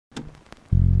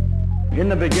In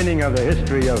the beginning of the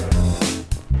history of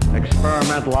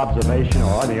experimental observation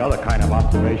or any other kind of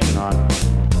observation on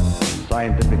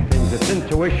scientific things, it's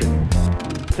intuition.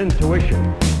 It's intuition,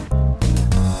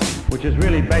 which is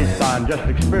really based on just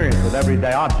experience with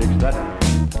everyday objects that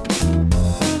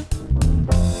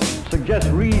suggest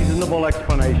reasonable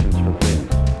explanations for things.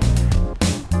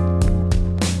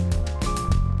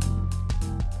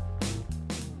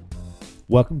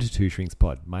 Welcome to Two Shrinks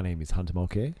Pod. My name is Hunter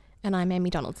Mulcair. And I'm Amy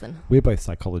Donaldson. We're both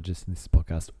psychologists, and this is a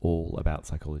podcast all about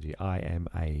psychology. I am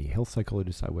a health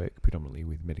psychologist. I work predominantly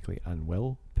with medically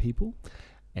unwell people.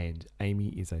 And Amy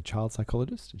is a child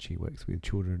psychologist, and she works with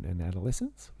children and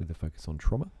adolescents with a focus on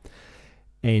trauma.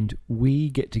 And we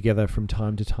get together from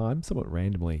time to time, somewhat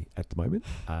randomly at the moment,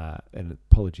 and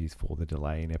apologies for the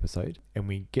delay in episode. And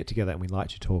we get together and we like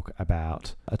to talk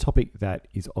about a topic that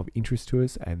is of interest to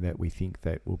us and that we think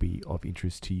that will be of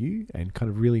interest to you, and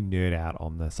kind of really nerd out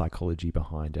on the psychology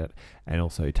behind it, and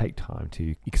also take time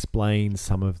to explain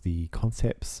some of the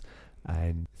concepts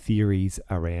and theories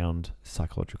around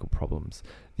psychological problems.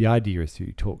 The idea is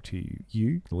to talk to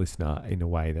you, the listener, in a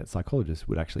way that psychologists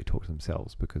would actually talk to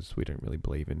themselves, because we don't really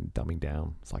believe in dumbing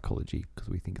down psychology, because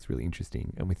we think it's really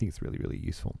interesting and we think it's really, really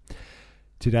useful.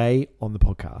 Today on the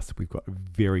podcast, we've got a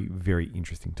very, very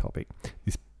interesting topic.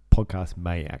 This podcast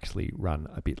may actually run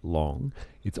a bit long.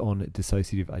 It's on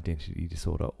dissociative identity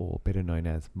disorder, or better known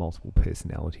as multiple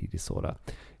personality disorder.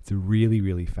 It's a really,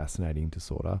 really fascinating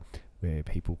disorder where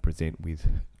people present with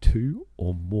two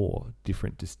or more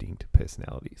different distinct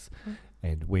personalities.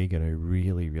 And we're going to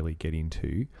really, really get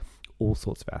into all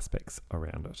sorts of aspects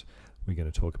around it. We're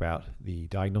going to talk about the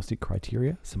diagnostic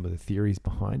criteria, some of the theories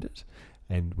behind it,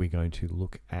 and we're going to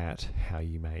look at how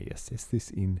you may assess this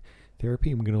in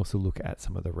therapy. And we're going to also look at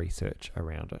some of the research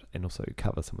around it, and also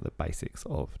cover some of the basics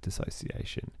of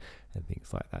dissociation and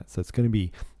things like that. So it's going to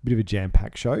be a bit of a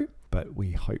jam-packed show, but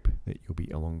we hope that you'll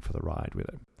be along for the ride with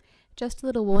it. Just a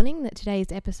little warning that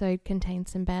today's episode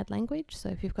contains some bad language, so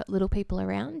if you've got little people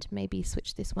around, maybe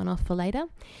switch this one off for later.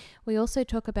 We also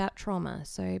talk about trauma,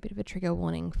 so a bit of a trigger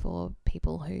warning for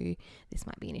people who this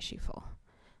might be an issue for.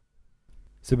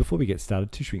 So before we get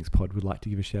started, Two Shrinks Pod would like to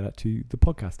give a shout out to the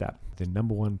podcast app, the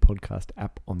 #1 podcast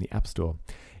app on the App Store.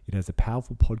 It has a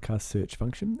powerful podcast search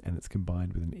function, and it's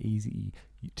combined with an easy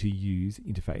to use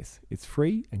interface. It's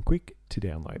free and quick to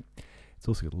download. It's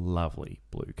also a lovely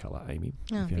blue colour, Amy.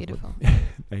 Oh, beautiful.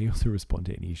 They also respond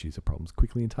to any issues or problems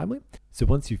quickly and timely. So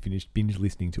once you've finished binge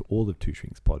listening to all of Two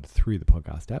Shrinks Pod through the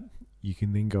podcast app, you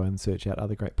can then go and search out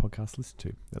other great podcasts to listen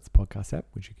to. That's the podcast app,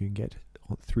 which you can get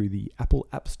through the Apple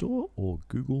App Store or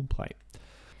Google Play.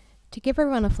 To give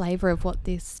everyone a flavour of what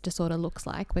this disorder looks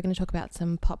like, we're going to talk about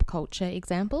some pop culture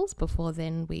examples before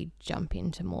then we jump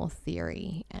into more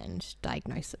theory and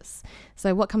diagnosis.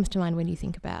 So what comes to mind when you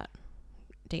think about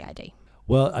DID?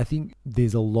 Well, I think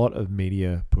there's a lot of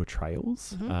media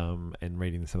portrayals, and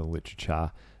reading some of the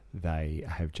literature, they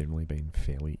have generally been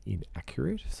fairly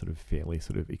inaccurate, fairly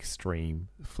extreme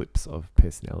flips of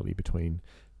personality between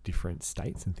different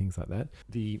states and things like that.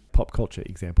 The pop culture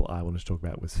example I wanted to talk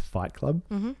about was Fight Club.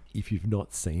 If you've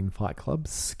not seen Fight Club,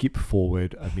 skip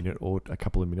forward a minute or a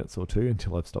couple of minutes or two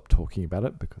until I've stopped talking about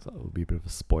it, because that will be a bit of a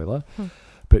spoiler.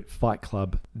 But Fight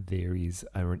Club, there is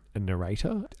a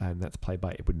narrator, and that's played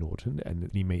by Edward Norton, and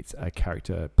he meets a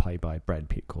character played by Brad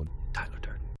Pitt called Tyler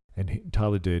Durden. And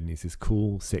Tyler Durden is this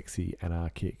cool, sexy,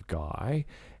 anarchic guy,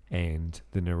 and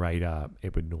the narrator,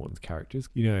 Edward Norton's character, is,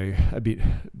 a bit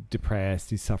depressed.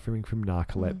 He's suffering from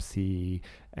narcolepsy,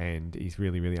 and he's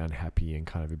really, really unhappy and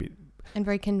kind of a bit... And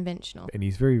very conventional. And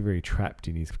he's very, very trapped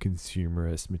in his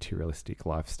consumerist, materialistic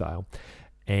lifestyle.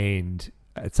 And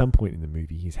at some point in the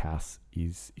movie, his house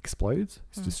explodes,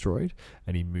 it's destroyed,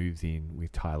 and he moves in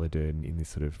with Tyler Durden in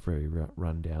this very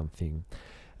rundown thing.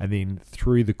 And then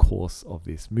through the course of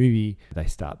this movie, they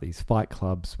start these fight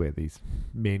clubs where these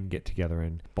men get together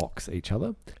and box each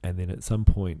other. And then at some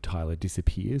point, Tyler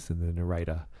disappears, and the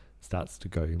narrator starts to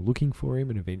go looking for him,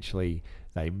 and eventually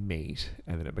they meet,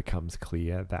 and then it becomes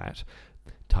clear that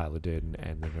Tyler Durden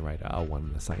and the narrator are one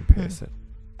and the same person.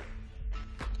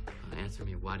 Answer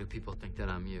me, why do people think that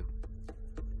I'm you?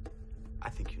 I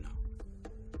think you know.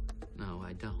 No,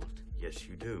 I don't. Yes,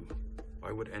 you do.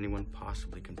 Why would anyone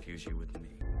possibly confuse you with me?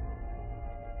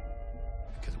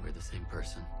 Because we're the same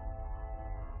person.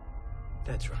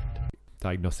 That's right.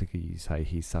 Diagnostically, you say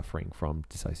he's suffering from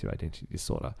dissociative identity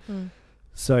disorder.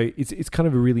 So it's kind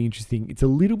of a really interesting... It's a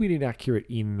little bit inaccurate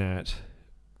in that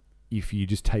if you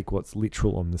just take what's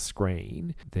literal on the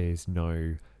screen, there's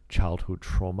no childhood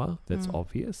trauma that's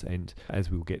obvious. And as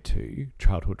we'll get to,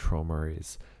 childhood trauma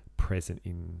is present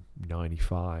in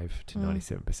 95 to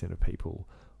 97% of people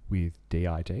with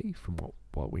DID from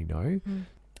what we know.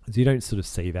 So you don't sort of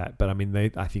see that, but I mean,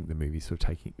 I think the movie's sort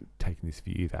of taking this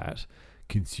view that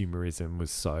consumerism was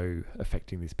so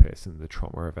affecting this person, the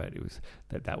trauma of it was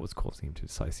that was causing him to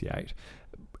dissociate.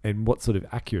 And what's sort of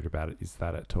accurate about it is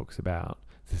that it talks about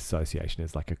dissociation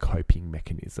as like a coping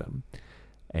mechanism.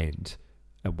 And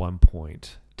at one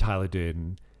point, Tyler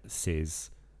Durden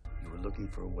says, You were looking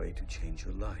for a way to change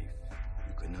your life.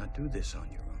 You could not do this on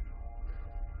your own.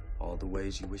 All the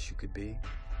ways you wish you could be,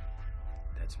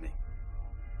 that's me.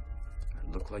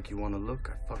 I look like you want to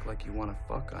look. I fuck like you want to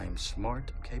fuck. I am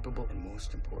smart, capable, and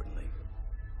most importantly,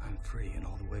 I'm free in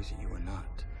all the ways that you are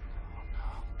not. Oh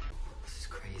no, this is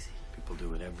crazy. People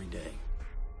do it every day.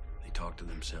 They talk to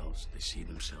themselves. They see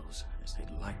themselves as they'd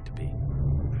like to be.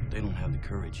 They don't have the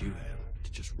courage you have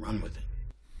to just run with it.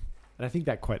 and I think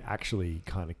that quote actually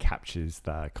kind of captures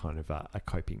the kind of a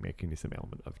coping mechanism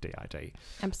element of DID.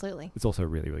 Absolutely. It's also a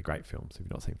really, really great film. So if you've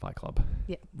not seen Fight Club,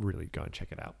 really go and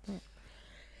check it out. Yeah.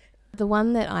 The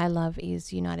one that I love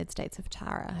is United States of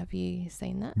Tara. Have you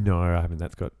seen that? No, I haven't.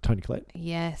 That's got Toni Collette.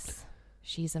 Yes.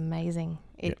 She's amazing.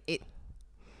 It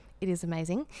is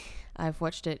amazing. I've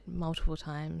watched it multiple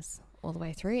times all the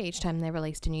way through. Each time they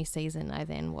released a new season, I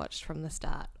then watched from the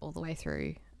start all the way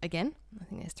through again. I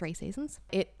think there's 3 seasons.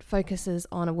 It focuses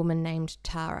on a woman named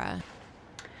Tara.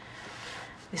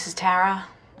 This is Tara,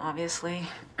 obviously.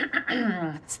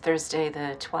 It's Thursday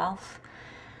the 12th.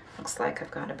 Looks like I've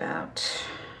got about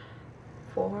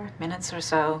 4 minutes or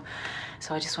so.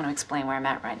 So I just want to explain where I'm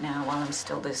at right now while I'm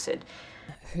still lucid.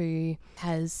 Who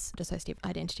has dissociative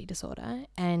identity disorder,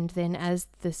 and then as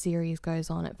the series goes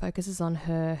on, it focuses on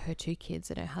her 2 kids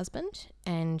and her husband,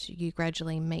 and you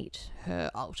gradually meet her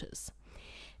alters,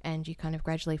 and you kind of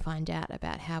gradually find out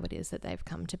about how it is that they've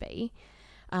come to be.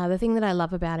 The thing that I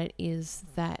love about it is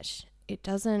that it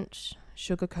doesn't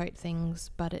sugarcoat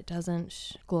things, but it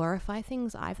doesn't glorify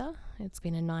things either. It's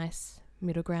been a nice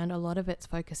middle ground. A lot of it's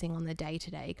focusing on the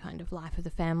day-to-day kind of life of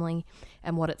the family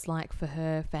and what it's like for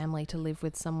her family to live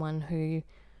with someone who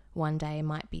one day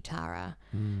might be Tara,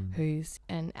 who's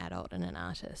an adult and an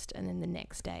artist, and then the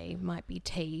next day might be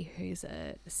T, who's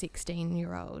a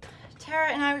 16-year-old.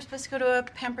 Tara and I were supposed to go to a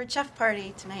pampered chef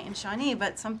party tonight in Shawnee,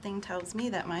 but something tells me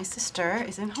that my sister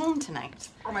isn't home tonight.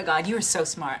 Oh my God, you are so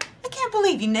smart. I can't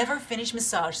believe you never finished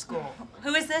massage school.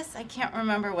 Who is this? I can't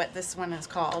remember what this one is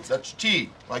called. That's tea,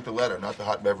 like the letter, not the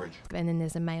hot beverage. And then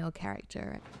there's a male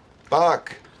character.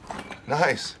 Buck.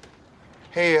 Nice.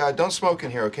 Hey, don't smoke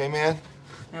in here, okay, man?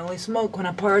 I only smoke when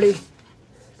I party.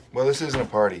 Well, this isn't a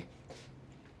party.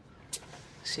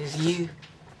 This is you.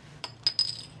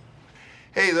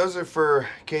 Hey, those are for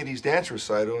Katie's dance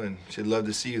recital, and she'd love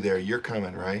to see you there. You're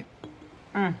coming, right?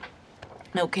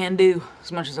 No can do.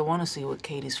 As much as I want to see what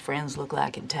Katie's friends look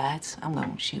like in tights, I'm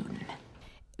going shooting.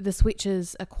 The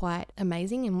switches are quite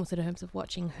amazing in terms of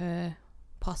watching her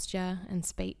posture and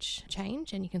speech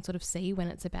change, and you can sort of see when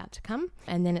it's about to come.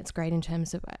 And then it's great in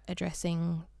terms of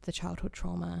addressing the childhood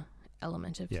trauma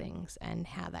element of things and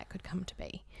how that could come to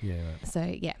be. Yeah. Right.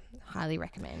 So yeah, highly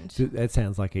recommend. So that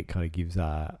sounds like it kind of gives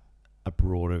a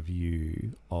broader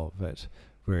view of it.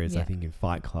 Whereas I think in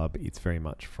Fight Club, it's very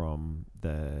much from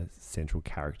the central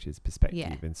character's perspective.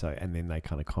 Yeah. And so, and then they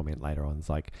kind of comment later on, it's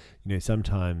like, you know,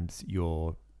 sometimes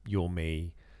you're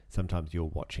me, sometimes you're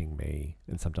watching me,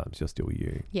 and sometimes you're still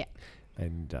you. Yeah.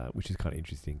 And which is kind of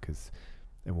interesting because,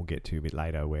 and we'll get to a bit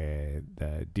later, where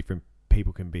the different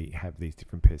people can have these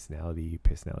different personality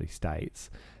states,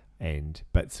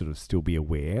 but sort of still be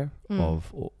aware of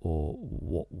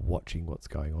or watching what's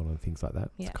going on and things like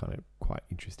that. Yeah. It's kind of quite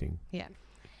interesting. Yeah.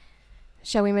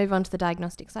 Shall we move on to the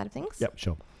diagnostic side of things? Yep,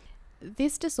 sure.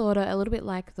 This disorder, a little bit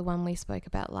like the one we spoke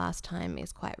about last time,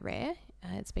 is quite rare.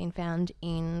 It's been found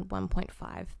in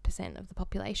 1.5% of the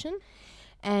population,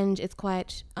 and it's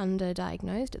quite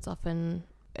underdiagnosed. It's often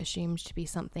assumed to be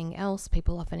something else.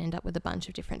 People often end up with a bunch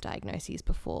of different diagnoses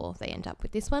before they end up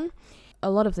with this one. A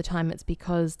lot of the time it's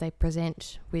because they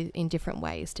present in different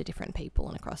ways to different people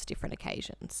and across different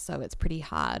occasions. So it's pretty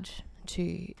hard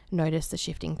to notice the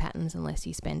shifting patterns unless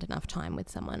you spend enough time with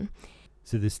someone.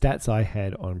 So the stats I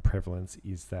had on prevalence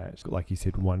is that, like you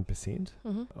said, 1%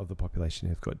 of the population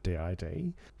has got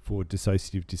DID. For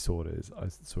dissociative disorders, I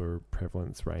saw a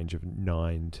prevalence range of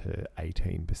 9 to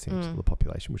 18% of the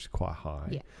population, which is quite high.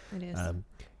 Yeah, it is.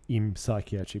 In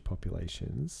psychiatric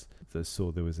populations, I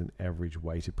saw there was an average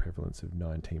weighted prevalence of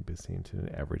 19% and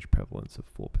an average prevalence of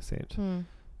 4%.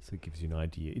 So it gives you an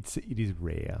idea. It is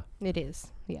rare. It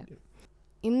is, yeah.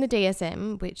 In the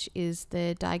DSM, which is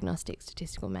the Diagnostic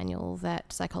Statistical Manual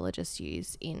that psychologists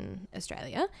use in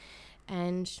Australia,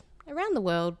 and around the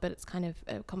world, but it's kind of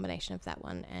a combination of that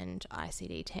one and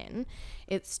ICD-10.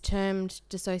 It's termed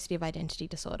dissociative identity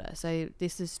disorder. So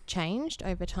this has changed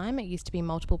over time. It used to be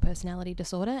multiple personality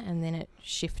disorder, and then it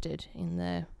shifted in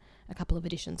a couple of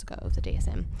editions ago of the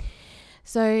DSM.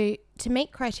 So to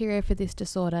meet criteria for this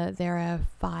disorder, there are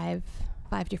five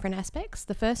different aspects.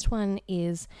 The first one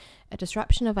is a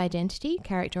disruption of identity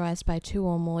characterized by 2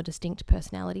 or more distinct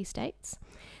personality states,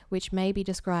 which may be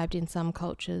described in some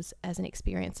cultures as an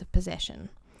experience of possession.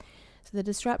 So the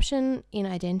disruption in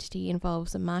identity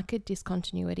involves a marked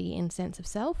discontinuity in sense of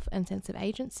self and sense of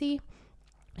agency,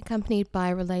 accompanied by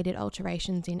related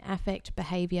alterations in affect,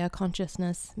 behavior,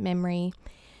 consciousness, memory,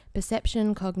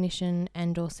 perception, cognition,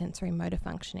 and or sensory motor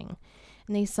functioning.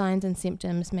 And these signs and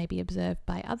symptoms may be observed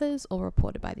by others or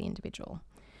reported by the individual.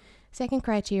 Second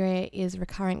criteria is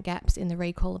recurrent gaps in the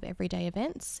recall of everyday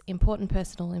events, important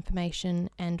personal information,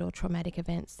 and or traumatic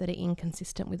events that are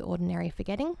inconsistent with ordinary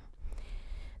forgetting.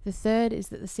 The third is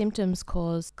that the symptoms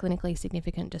cause clinically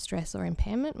significant distress or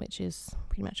impairment, which is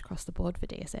pretty much across the board for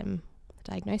DSM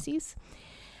diagnoses.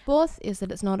 Fourth is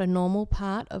that it's not a normal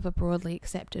part of a broadly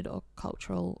accepted or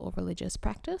cultural or religious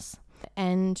practice.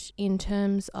 And in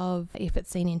terms of if it's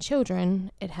seen in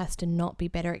children, it has to not be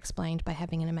better explained by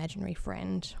having an imaginary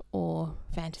friend or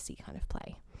fantasy kind of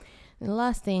play. And the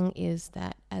last thing is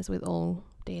that, as with all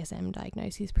DSM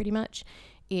diagnoses pretty much,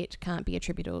 it can't be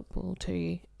attributable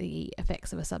to the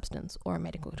effects of a substance or a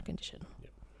medical condition.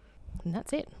 Yep. And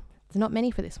that's it. There's not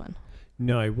many for this one.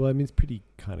 No, well, I mean, it's pretty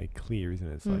kind of clear, isn't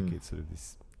it? It's like it's sort of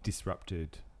this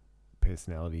disrupted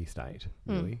personality state,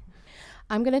 really.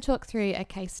 I'm going to talk through a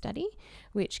case study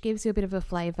which gives you a bit of a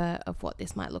flavour of what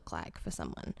this might look like for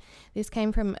someone. This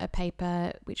came from a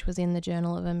paper which was in the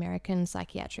Journal of American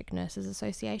Psychiatric Nurses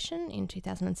Association in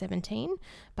 2017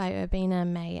 by Urbina,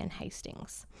 May and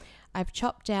Hastings. I've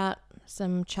chopped out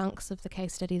some chunks of the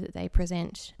case study that they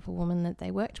present for women that they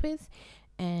worked with,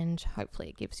 and hopefully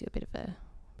it gives you a bit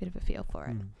of a feel for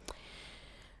it.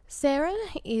 Sarah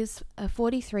is a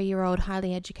 43-year-old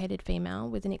highly educated female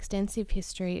with an extensive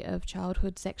history of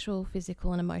childhood sexual,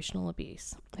 physical and emotional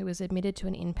abuse, who was admitted to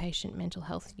an inpatient mental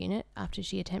health unit after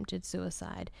she attempted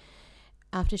suicide,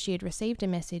 after she had received a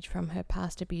message from her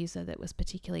past abuser that was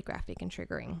particularly graphic and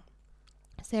triggering.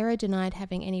 Sarah denied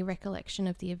having any recollection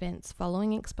of the events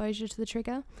following exposure to the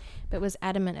trigger, but was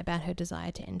adamant about her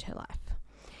desire to end her life.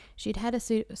 She'd had a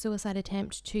suicide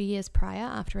attempt 2 years prior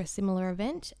after a similar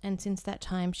event, and since that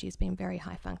time she's been very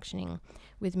high functioning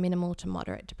with minimal to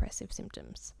moderate depressive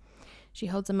symptoms. She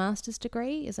holds a master's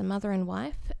degree, is a mother and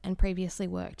wife, and previously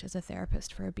worked as a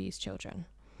therapist for abused children.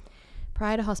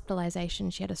 Prior to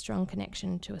hospitalisation, she had a strong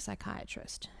connection to a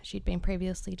psychiatrist. She'd been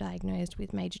previously diagnosed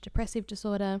with major depressive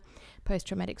disorder,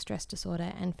 post-traumatic stress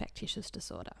disorder, and factitious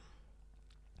disorder.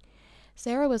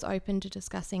 Sarah was open to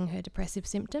discussing her depressive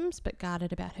symptoms, but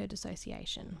guarded about her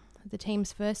dissociation. The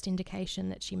team's first indication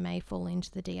that she may fall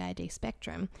into the DID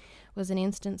spectrum was an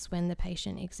instance when the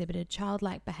patient exhibited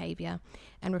childlike behaviour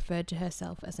and referred to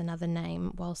herself as another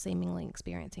name while seemingly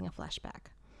experiencing a flashback.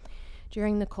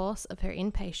 During the course of her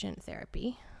inpatient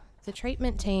therapy, the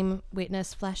treatment team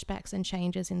witnessed flashbacks and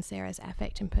changes in Sarah's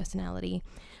affect and personality,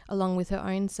 along with her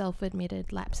own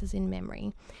self-admitted lapses in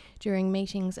memory during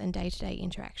meetings and day-to-day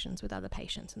interactions with other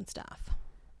patients and staff.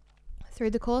 Through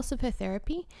the course of her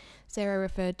therapy, Sarah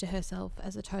referred to herself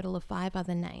as a total of 5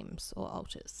 other names or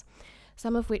alters,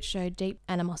 some of which showed deep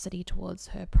animosity towards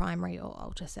her primary or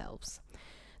alter selves.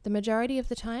 The majority of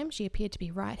the time, she appeared to be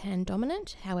right-hand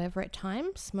dominant. However, at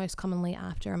times, most commonly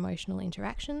after emotional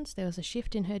interactions, there was a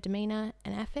shift in her demeanour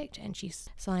and affect, and she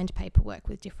signed paperwork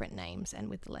with different names and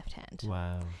with the left hand.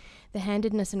 Wow. The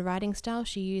handedness and writing style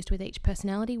she used with each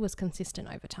personality was consistent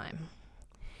over time.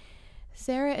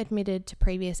 Sarah admitted to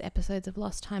previous episodes of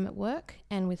lost time at work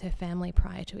and with her family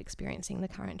prior to experiencing the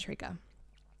current trigger.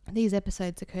 These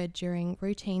episodes occurred during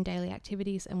routine daily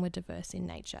activities and were diverse in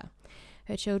nature.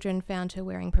 Her children found her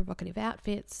wearing provocative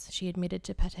outfits, she admitted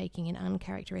to partaking in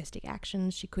uncharacteristic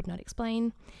actions she could not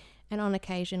explain, and on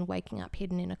occasion waking up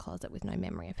hidden in a closet with no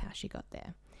memory of how she got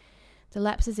there. The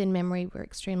lapses in memory were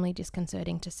extremely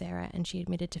disconcerting to Sarah, and she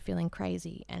admitted to feeling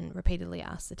crazy and repeatedly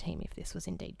asked the team if this was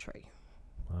indeed true.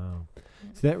 Wow.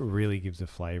 So that really gives a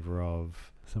flavour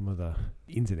of some of the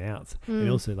ins and outs. And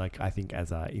also, like, I think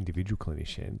as an individual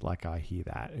clinician, like, I hear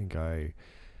that and go,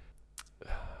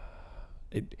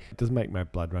 it doesn't make my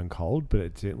blood run cold, but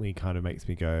it certainly kind of makes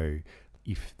me go,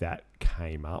 if that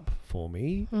came up for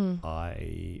me,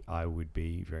 I would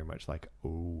be very much like, oh,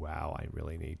 wow, I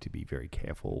really need to be very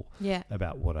careful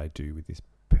about what I do with this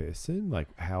person, like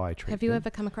how I treat them. Have you ever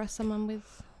come across someone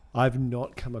with I've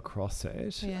not come across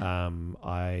it. Yeah.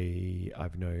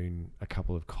 I've known a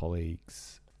couple of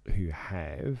colleagues who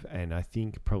have, and I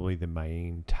think probably the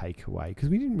main takeaway, because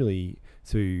we didn't really,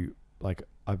 so like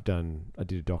I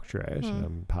did a doctorate, and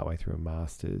I'm partway through a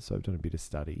master's, so I've done a bit of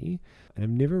study, and I've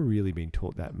never really been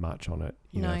taught that much on it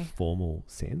in a formal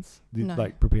sense. No.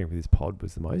 Like preparing for this pod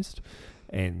was the most,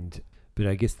 but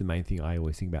I guess the main thing I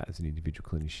always think about as an individual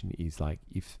clinician is like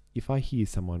if I hear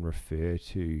someone refer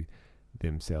to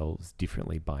themselves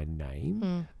differently by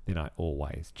name, then I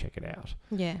always check it out.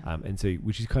 Yeah. And so,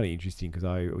 which is kind of interesting because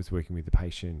I was working with a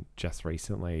patient just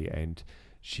recently, and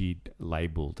she'd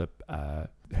labelled her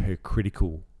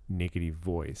critical negative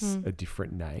voice a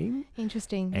different name.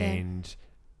 Interesting. And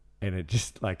it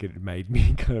just like it made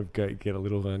me kind of get a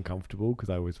little uncomfortable because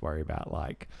I always worry about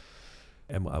like,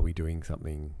 are we doing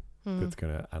something that's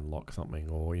going to unlock something,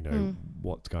 or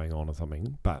what's going on or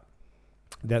something. But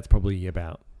that's probably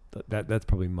about that's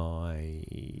probably my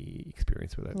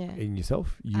experience with it. Yeah. In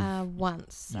yourself,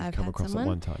 once you've I've come had across someone, it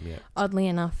one time, yeah. oddly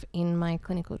enough, in my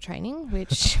clinical training,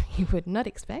 which you would not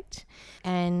expect,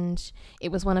 and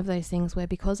it was one of those things where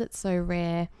because it's so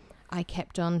rare, I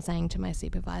kept on saying to my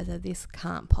supervisor, "This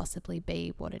can't possibly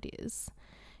be what it is."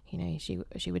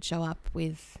 She would show up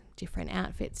with different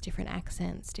outfits, different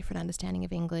accents, different understanding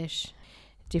of English,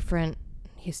 different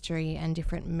history and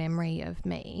different memory of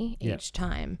me each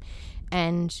time.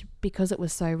 And because it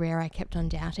was so rare, I kept on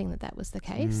doubting that was the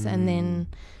case. And then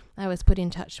I was put in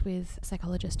touch with a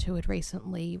psychologist who had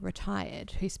recently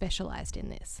retired, who specialised in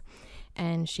this.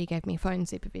 And she gave me phone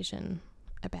supervision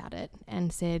about it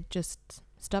and said, just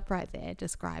stop right there,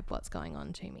 describe what's going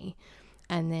on to me.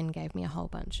 And then gave me a whole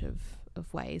bunch of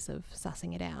ways of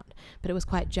sussing it out. But it was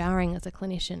quite jarring as a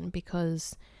clinician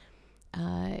because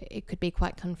it could be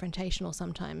quite confrontational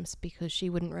sometimes, because she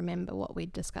wouldn't remember what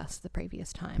we'd discussed the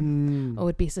previous time or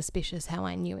would be suspicious how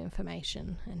I knew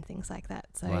information and things like that.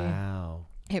 So wow.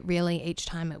 It really, each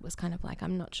time it was kind of like,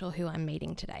 I'm not sure who I'm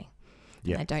meeting today.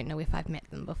 Yep. And I don't know if I've met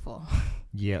them before.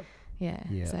 Yep. Yeah.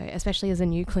 Yeah. So especially as a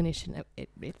new clinician,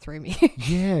 it threw me.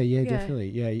 Yeah, definitely.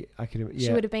 Yeah, I can. Yeah.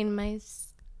 She would have been my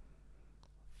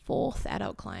fourth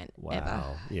adult client Wow. ever.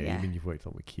 Yeah, even you've worked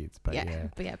on with kids, but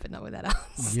but not with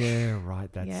adults. Yeah,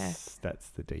 right. That's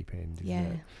the deep end, isn't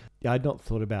it? Yeah, I'd not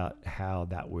thought about how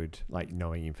that would, like,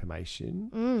 knowing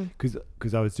information.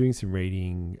 Because I was doing some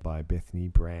reading by Bethany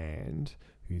Brand,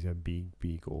 who's a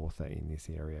big author in this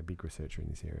area, big researcher in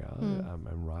this area,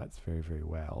 and writes very, very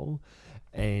well.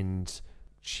 And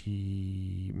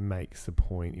she makes the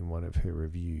point in one of her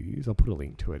reviews, I'll put a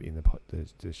link to it in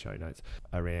the show notes,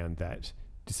 around that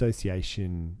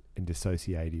dissociation and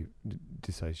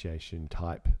dissociation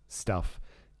type stuff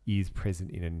is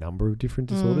present in a number of different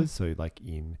disorders. So like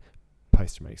in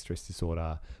post-traumatic stress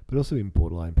disorder, but also in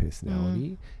borderline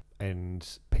personality. And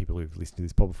people who've listened to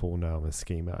this pod before know I'm a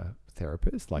schema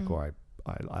therapist, or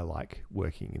I like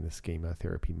working in the schema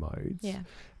therapy modes. Yeah.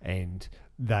 And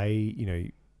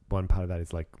they, one part of that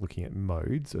is like looking at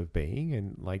modes of being,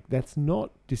 and like that's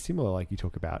not dissimilar. Like you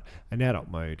talk about an adult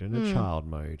mode and a child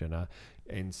mode,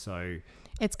 and so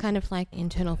it's kind of like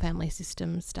internal family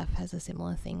system stuff has a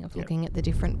similar thing of looking at the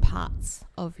different parts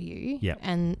of you. Yeah.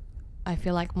 And I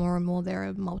feel like more and more there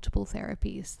are multiple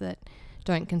therapies that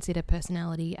don't consider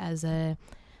personality as a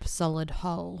solid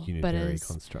whole, but as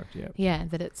construct.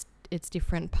 that it's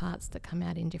different parts that come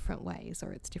out in different ways,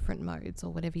 or it's different modes,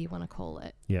 or whatever you want to call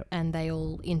it. Yeah. And they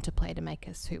all interplay to make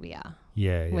us who we are.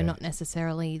 Yeah. We're not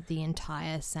necessarily the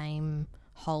entire same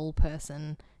whole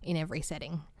person in every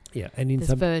setting. Yeah. And in There's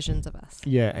some versions of us.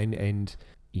 Yeah, and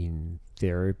in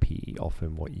therapy,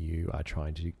 often what you are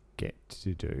trying to get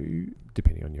to do,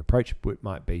 depending on your approach,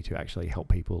 might be to actually help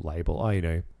people label,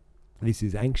 this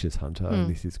is anxious hunter, and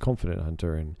this is confident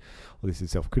hunter, or this is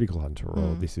self-critical hunter,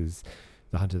 or this is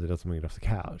the hunter that doesn't want to get off the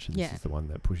couch, and this is the one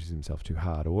that pushes himself too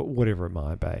hard, or whatever it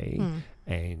might be.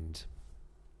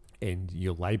 And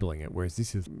you're labeling it,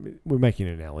 whereas we're making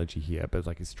an analogy here, but it's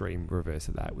like extreme reverse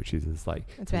of that, which is like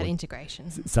it's about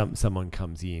integration. Someone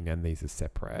comes in and these are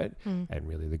separate, and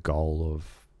really the goal of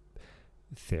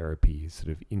therapy is sort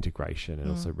of integration and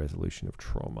also resolution of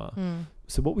trauma.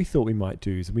 So what we thought we might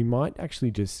do is we might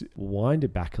actually just wind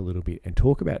it back a little bit and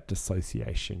talk about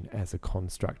dissociation as a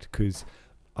construct, because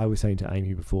I was saying to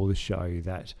Amy before the show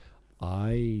that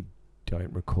I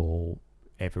don't recall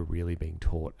ever really being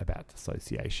taught about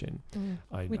dissociation,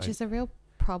 which is a real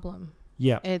problem.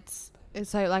 Yeah, it's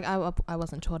so like I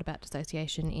wasn't taught about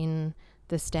dissociation in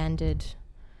the standard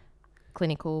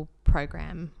clinical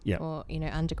program or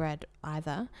undergrad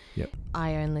either.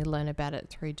 I only learn about it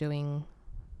through doing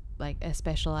like a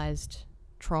specialized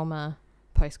trauma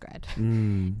postgrad.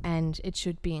 And it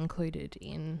should be included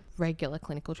in regular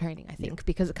clinical training, I think,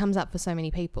 because it comes up for so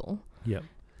many people. Yep.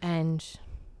 And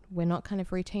we're not kind of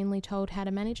routinely told how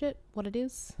to manage it, what it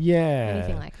is. Yeah.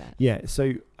 Anything like that. Yeah.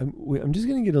 So I'm just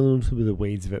going to get a little bit of the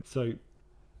weeds of it. So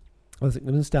I was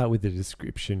going to start with the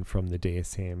description from the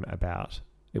DSM about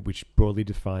it, which broadly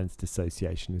defines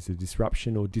dissociation as a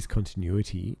disruption or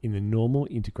discontinuity in the normal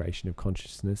integration of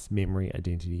consciousness, memory,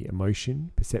 identity,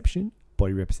 emotion, perception,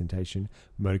 body representation,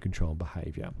 motor control, and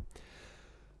behavior.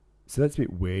 So that's a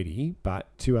bit wordy,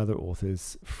 but two other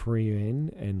authors,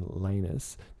 Freeman and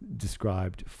Lanus,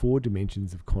 described 4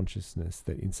 dimensions of consciousness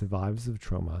that in survivors of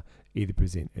trauma either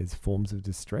present as forms of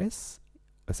distress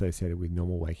associated with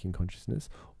normal waking consciousness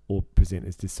or present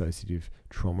as dissociative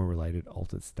trauma-related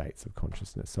altered states of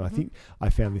consciousness. So I think I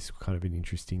found this kind of an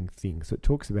interesting thing. So it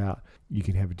talks about you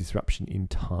can have a disruption in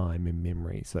time and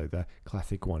memory. So the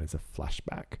classic one is a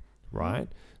flashback, right?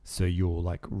 So you're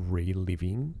like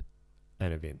reliving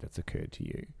an event that's occurred to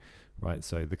you, right?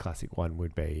 So the classic one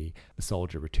would be a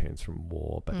soldier returns from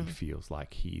war, but he feels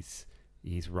like he's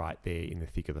right there in the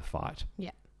thick of the fight.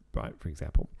 Yeah. Right, for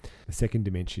example. The second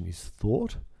dimension is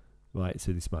thought, right?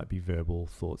 So this might be verbal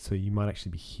thoughts. So you might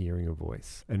actually be hearing a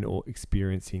voice or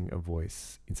experiencing a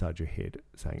voice inside your head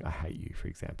saying, I hate you, for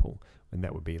example. And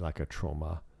that would be like a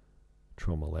trauma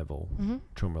level,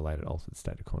 trauma-related altered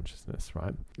state of consciousness,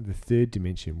 right? The third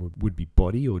dimension would be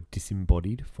body or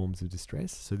disembodied forms of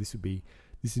distress. So this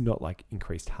is not like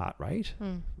increased heart rate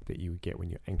that you would get when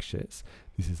you're anxious.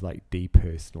 This is like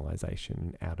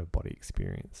depersonalization, out-of-body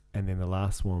experience. And then the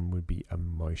last one would be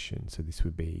emotion. So this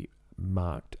would be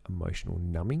marked emotional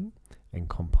numbing and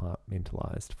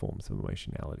compartmentalized forms of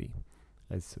emotionality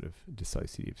as sort of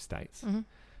dissociative states.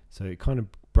 So it kind of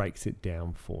breaks it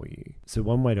down for you. So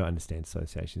one way to understand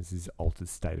dissociations is altered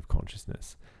state of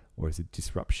consciousness, or as a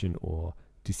disruption or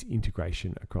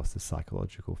disintegration across the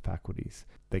psychological faculties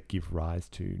that give rise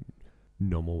to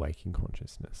normal waking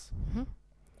consciousness,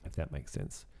 if that makes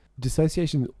sense.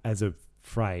 Dissociation as a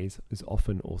phrase is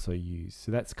often also used.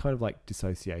 So that's kind of like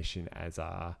dissociation as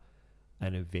an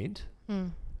event,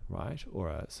 right? Or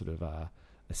a sort of a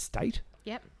state,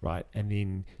 right? And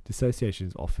then dissociation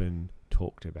is often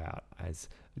talked about as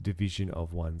a division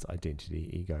of one's identity,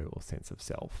 ego, or sense of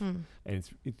self. And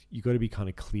you've got to be kind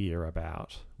of clear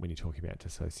about, when you're talking about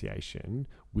dissociation,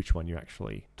 which one you're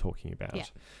actually talking about. Yeah.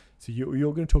 So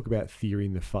you're going to talk about theory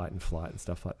in the fight and flight and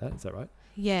stuff like that. Is that right?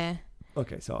 Yeah.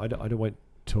 Okay, so I don't want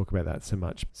to talk about that so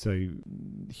much. So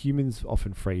humans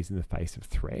often freeze in the face of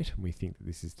threat, and we think that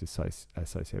this is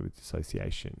associated with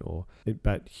dissociation.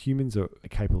 But humans are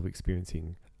capable of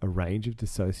experiencing a range of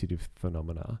dissociative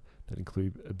phenomena that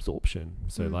include absorption.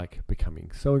 So like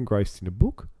becoming so engrossed in a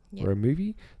book or a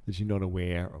movie that you're not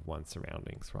aware of one's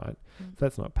surroundings, right? So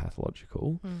that's not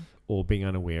pathological. Or being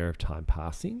unaware of time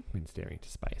passing when staring into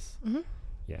space.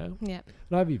 Yeah. And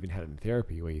I've even had it in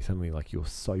therapy where you suddenly like you're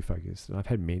so focused. And I've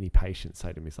had many patients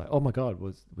say to me, it's like, oh my God,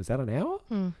 was that an hour?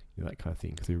 You know, that kind of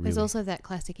thing. There's also that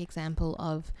classic example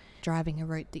of driving a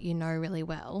route that you know really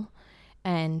well,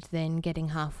 and then getting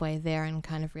halfway there and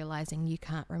kind of realizing you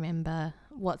can't remember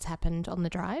what's happened on the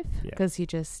drive because you're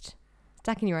just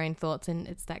stuck in your own thoughts, and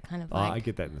it's that kind of like... I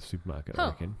get that in the supermarket, I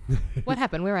reckon. What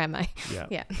happened? Where am I?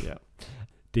 Yeah.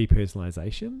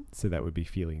 Depersonalization, so that would be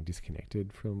feeling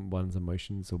disconnected from one's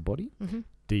emotions or body.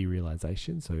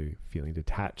 Derealization, so feeling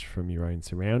detached from your own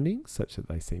surroundings such that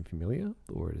they seem familiar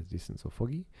or at a distance or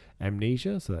foggy.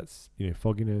 Amnesia, so that's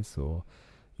fogginess or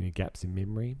gaps in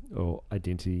memory. Or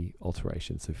identity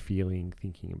alteration, so feeling,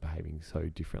 thinking and behaving so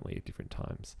differently at different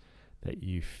times that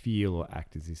you feel or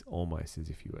act almost as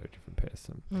if you were a different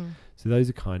person. So those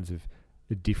are kinds of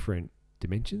the different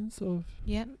dimensions of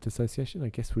dissociation, I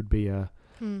guess, would be a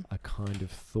kind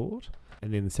of thought.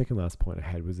 And then the second last point I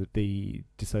had was that the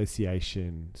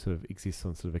dissociation sort of exists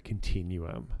on sort of a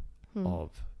continuum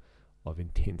of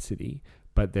intensity,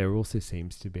 but there also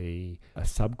seems to be a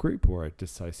subgroup or a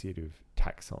dissociative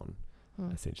taxon,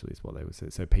 essentially is what they would say.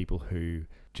 So people who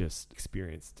just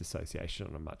experience dissociation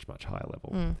on a much, much higher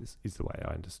level. This is the way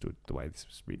I understood the way this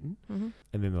was written.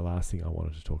 And then the last thing I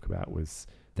wanted to talk about was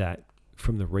that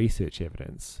from the research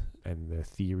evidence and the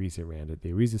theories around it,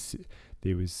 there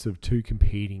was sort of 2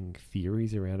 competing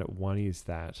theories around it. One is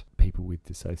that people with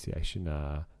dissociation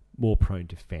are more prone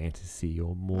to fantasy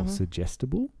or more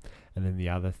suggestible. And then the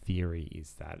other theory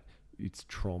is that it's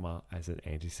trauma as an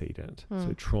antecedent.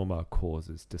 So trauma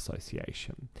causes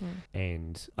dissociation.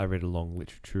 And I read a long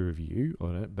literature review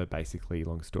on it, but basically,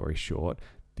 long story short,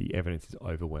 the evidence is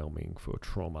overwhelming for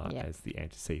trauma as the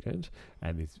antecedent,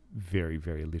 and there's very,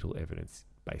 very little evidence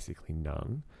basically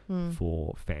none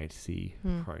for fantasy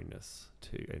proneness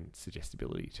to and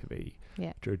suggestibility to be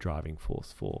a driving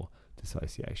force for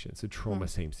dissociation. So trauma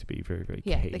seems to be very, very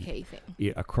key. The key thing.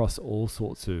 Yeah, across all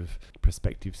sorts of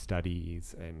prospective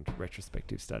studies and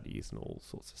retrospective studies and all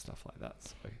sorts of stuff like that.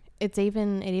 So it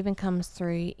even comes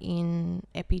through in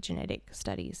epigenetic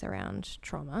studies around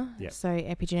trauma. Yep. So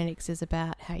epigenetics is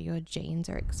about how your genes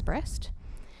are expressed.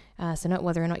 So not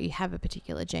whether or not you have a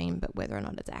particular gene, but whether or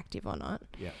not it's active or not.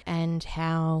 Yep. And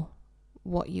how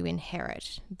what you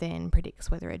inherit then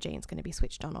predicts whether a gene's going to be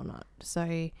switched on or not.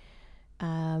 So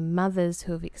mothers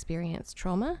who have experienced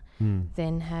trauma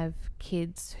then have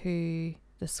kids who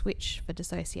the switch for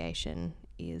dissociation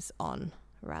is on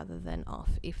rather than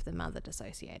off if the mother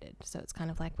dissociated. So it's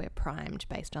kind of like we're primed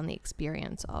based on the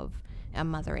experience of our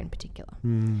mother in particular.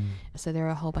 So there are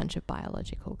a whole bunch of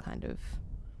biological kind of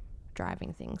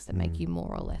driving things that make you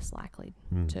more or less likely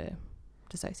to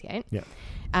dissociate.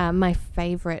 My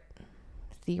favourite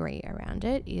theory around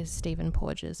it is Stephen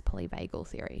Porges' polyvagal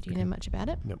theory. Do you know much about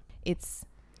it? Nope. It's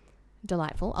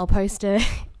delightful. I'll post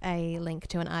a link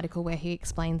to an article where he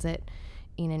explains it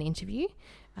in an interview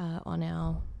on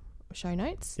our show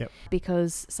notes,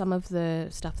 because some of the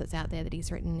stuff that's out there that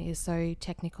he's written is so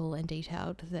technical and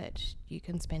detailed that you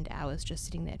can spend hours just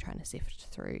sitting there trying to sift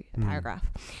through a paragraph.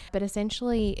 But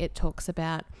essentially it talks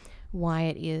about why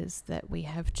it is that we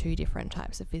have two different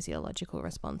types of physiological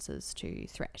responses to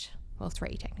threat. Well,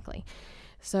 three technically.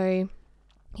 So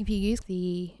if you use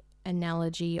the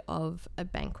analogy of a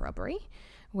bank robbery,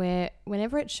 where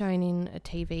whenever it's shown in a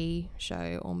TV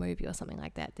show or movie or something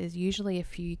like that, there's usually a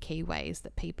few key ways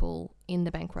that people in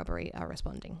the bank robbery are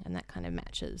responding, and that kind of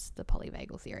matches the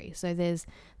polyvagal theory. So there's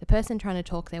the person trying to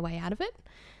talk their way out of it.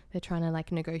 They're trying to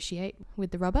like negotiate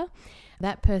with the robber.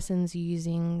 That person's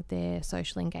using their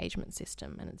social engagement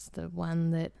system, and it's the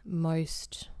one that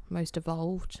most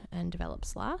evolved and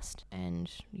develops last, and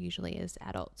usually as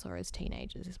adults or as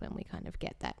teenagers is when we kind of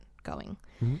get that going.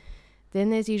 Then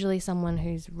there's usually someone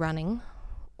who's running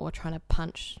or trying to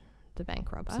punch the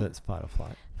bank robber. So that's fight or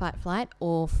flight. Fight, flight,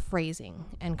 or freezing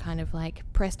and kind of like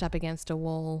pressed up against a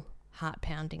wall, heart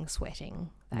pounding, sweating,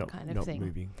 that kind of thing. Not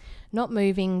moving. Not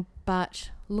moving,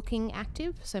 but looking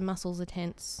active. So muscles are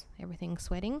tense, everything's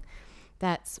sweating.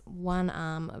 That's one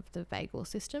arm of the vagal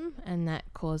system, and that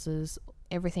causes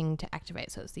everything to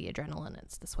activate. So it's the adrenaline,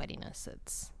 it's the sweatiness,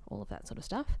 it's all of that sort of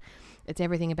stuff. It's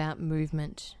everything about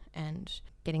movement and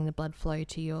getting the blood flow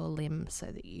to your limbs so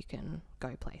that you can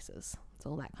go places. It's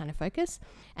all that kind of focus.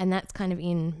 And that's kind of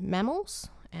in mammals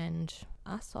and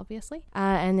us, obviously.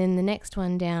 And then the next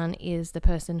one down is the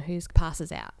person who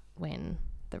passes out when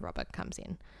the robber comes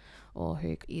in, or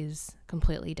who is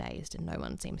completely dazed and no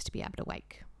one seems to be able to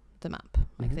wake them up.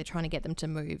 Like they're trying to get them to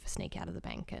move, sneak out of the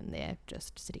bank, and they're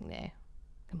just sitting there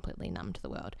completely numb to the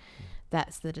world.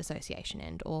 That's the dissociation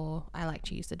end, or I like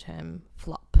to use the term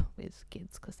flop with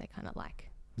kids because they kind of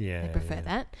like, they prefer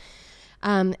that.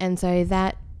 And so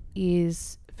that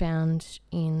is found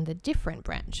in the different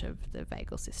branch of the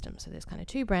vagal system. So there's kind of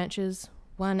two branches.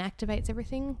 One activates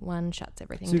everything, one shuts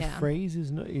everything down. So freeze is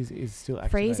still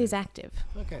activated? Freeze is active.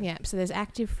 Okay. Yeah, so there's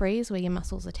active freeze where your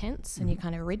muscles are tense and you're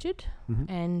kind of rigid.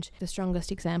 And the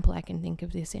strongest example I can think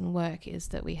of this in work is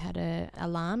that we had a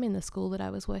alarm in the school that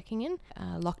I was working in,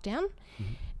 lockdown,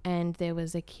 and there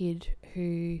was a kid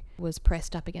who was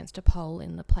pressed up against a pole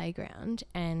in the playground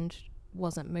and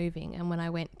wasn't moving. And when I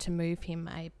went to move him,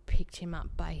 I picked him up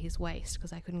by his waist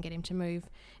because I couldn't get him to move,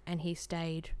 and he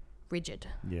stayed rigid.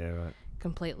 Yeah, right.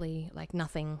 Completely, like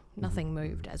nothing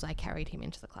moved as I carried him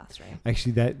into the classroom.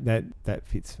 Actually, that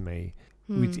fits for me.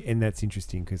 And that's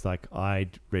interesting because like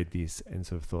I'd read this and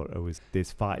sort of thought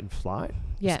there's fight and flight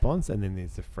response, and then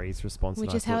there's the freeze response,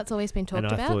 which is how it's always been talked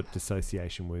about. And I thought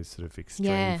dissociation was sort of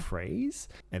extreme freeze,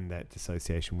 and that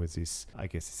dissociation was this, I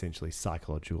guess, essentially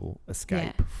psychological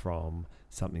escape from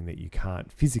something that you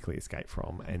can't physically escape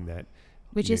from, and that.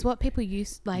 Which is what people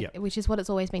use, which is what it's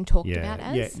always been talked about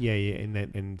as.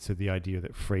 And so the idea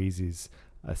that freeze is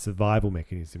a survival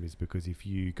mechanism is because if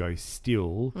you go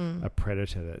still, a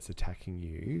predator that's attacking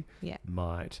you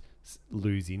might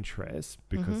lose interest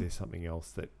because there's something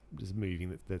else that is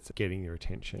moving that's getting your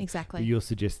attention. Exactly. But you'll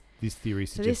suggest this theory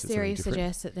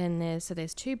suggests that then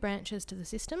there's two branches to the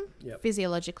system,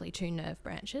 physiologically two nerve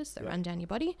branches that run down your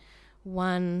body.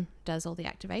 One does all the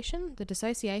activation. The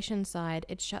dissociation side,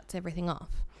 it shuts everything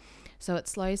off. So it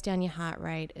slows down your heart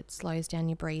rate, it slows down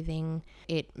your breathing,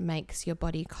 it makes your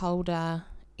body colder,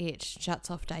 it shuts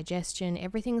off digestion.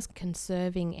 Everything's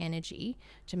conserving energy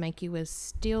to make you as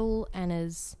still and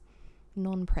as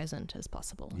non-present as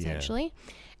possible, Yeah. essentially.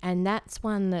 And that's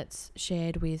one that's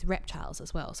shared with reptiles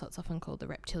as well. So it's often called the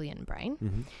reptilian brain.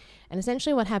 Mm-hmm. And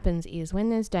essentially what happens is when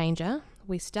there's danger,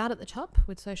 we start at the top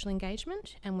with social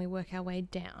engagement and we work our way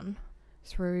down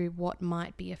through what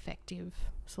might be effective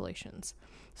solutions.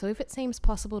 So if it seems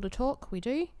possible to talk, we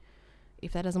do.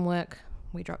 If that doesn't work,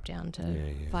 we drop down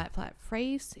to fight, flight,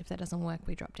 freeze. If that doesn't work,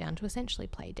 we drop down to essentially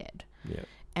play dead. Yeah.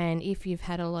 And if you've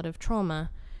had a lot of trauma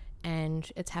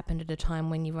and it's happened at a time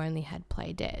when you've only had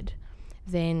play dead,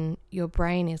 then your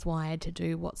brain is wired to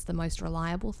do what's the most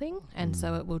reliable thing, and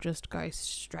so it will just go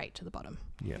straight to the bottom.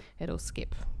 Yeah. It'll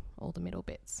skip all the middle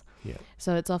bits. Yeah.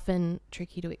 So it's often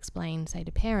tricky to explain, say,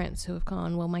 to parents who have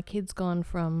gone, well, my kid's gone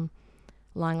from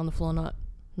lying on the floor not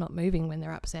moving when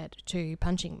they're upset to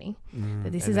punching me,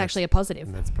 that this is actually a positive.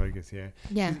 And that's progress, yeah.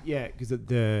 Yeah. Yeah, because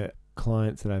the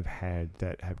clients that I've had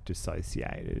that have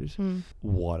dissociated,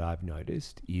 what I've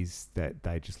noticed is that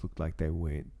they just looked like they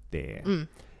weren't there.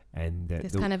 And that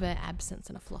there's kind of an absence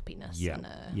and a floppiness. Yeah, and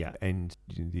a, yeah. And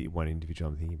the one individual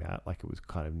I'm thinking about, like, it was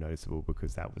kind of noticeable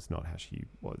because that was not how she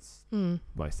was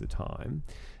most of the time.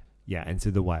 Yeah, and so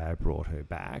the way I brought her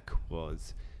back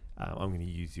was, I'm going to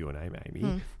use your name,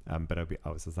 Amy, but I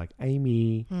was just like,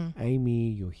 Amy,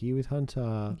 you're here with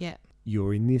Hunter. Yeah.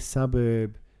 You're in this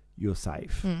suburb. You're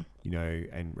safe, you know,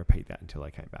 and repeat that until I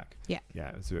came back. Yeah.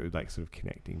 Yeah. So like sort of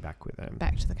connecting back with them.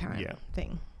 Back to the current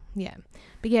thing. Yeah.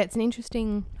 But yeah, it's an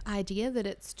interesting idea that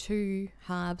it's two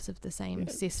halves of the same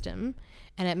system,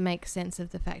 and it makes sense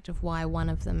of the fact of why one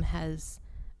of them has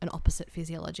an opposite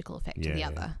physiological effect to the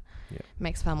other. Yeah.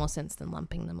 Makes far more sense than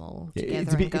lumping them all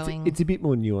together and going... It's a bit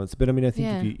more nuanced, but I mean, I think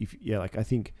I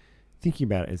think thinking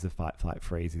about it as a fight, flight,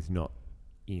 freeze is not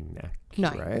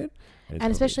inaccurate. No.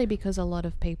 And especially because a lot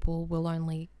of people will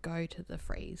only go to the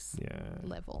freeze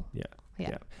level.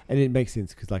 Yeah. And it makes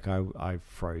sense because, like, I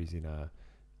froze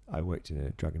I worked in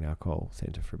a drug and alcohol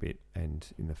centre for a bit, and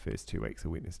in the first 2 weeks I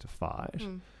witnessed a fight,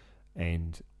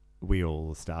 and all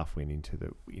the staff went into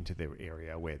the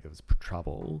area where there was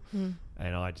trouble,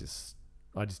 and I just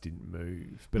didn't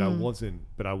move, but I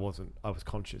was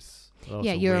conscious.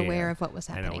 You're aware of what was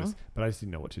happening, but I just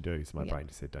didn't know what to do, so my brain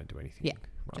just said, don't do anything. Yeah,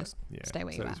 right? Just stay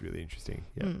where you are. So it was really interesting.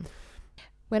 Yeah.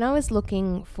 When I was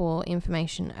looking for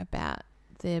information about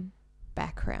the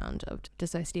background of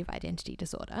dissociative identity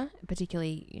disorder,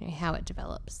 particularly, you know, how it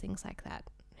develops, things like that,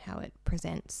 how it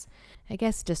presents, I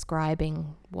guess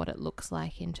describing what it looks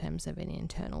like in terms of an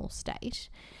internal state,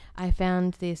 I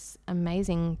found this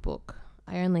amazing book.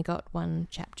 I only got one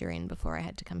chapter in before I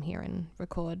had to come here and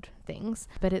record things,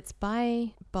 but it's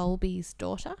by Bowlby's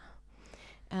daughter,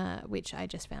 which I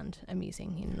just found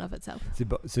amusing in and of itself.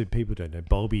 So people don't know,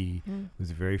 Bowlby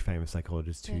was a very famous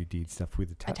psychologist who did stuff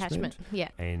with attachment. Yeah.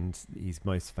 And he's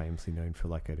most famously known for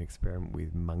like an experiment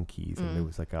with monkeys, and there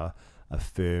was like a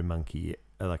fur monkey,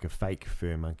 like a fake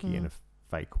fur monkey and a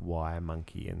fake wire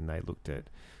monkey, and they looked at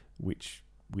which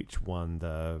one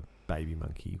the baby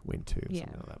monkey went to. Yeah,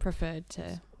 like that. Preferred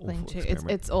to cling to.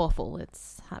 Experiment. It's awful.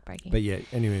 It's heartbreaking. But yeah,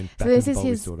 anyway, back so this to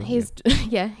is Bowlby's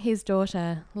daughter. his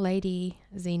daughter, Lady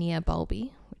Xenia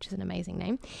Bowlby, which is an amazing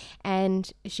name,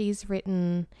 and she's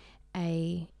written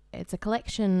it's a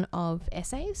collection of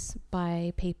essays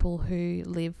by people who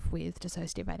live with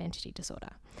dissociative identity disorder,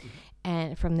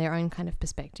 and from their own kind of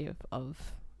perspective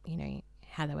of, you know,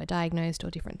 how they were diagnosed or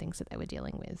different things that they were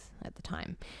dealing with at the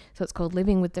time. So it's called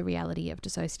Living with the Reality of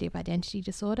Dissociative Identity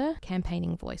Disorder,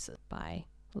 Campaigning Voices by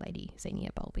Lady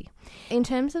Xenia Bowlby. In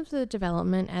terms of the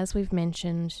development, as we've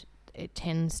mentioned, it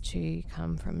tends to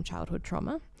come from childhood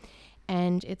trauma,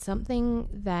 and it's something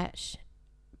that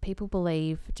people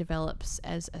believe develops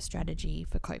as a strategy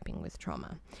for coping with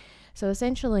trauma. So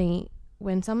essentially,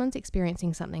 when someone's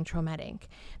experiencing something traumatic,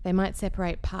 they might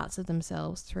separate parts of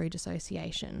themselves through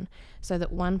dissociation so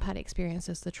that one part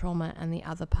experiences the trauma and the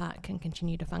other part can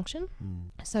continue to function.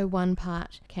 So one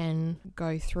part can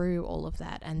go through all of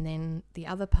that, and then the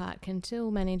other part can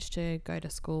still manage to go to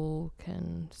school,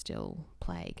 can still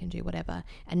play, can do whatever,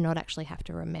 and not actually have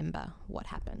to remember what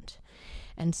happened.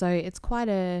 And so it's quite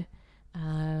an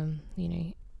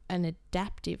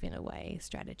adaptive, in a way,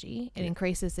 strategy. It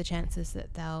increases the chances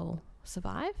that they'll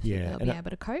survive, they'll be able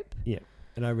to cope. Yeah,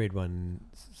 and I read one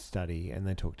study and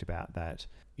they talked about that,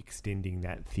 extending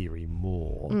that theory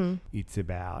more. It's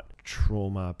about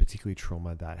trauma, particularly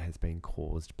trauma that has been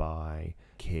caused by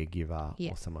caregiver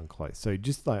or someone close. So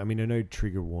just like, I mean, I know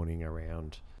trigger warning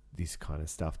around this kind of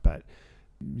stuff, but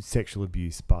sexual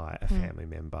abuse by a family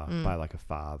member, by like a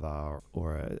father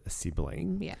or a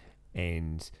sibling,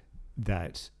 and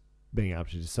that being able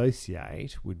to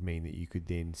dissociate would mean that you could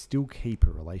then still keep a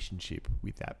relationship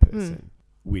with that person.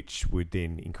 which would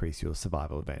then increase your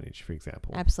survival advantage, for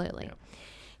example. Absolutely. Yeah.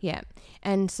 Yeah.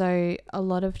 And so a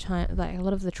lot of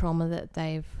the trauma that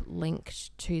they've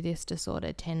linked to this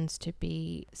disorder tends to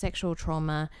be sexual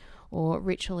trauma or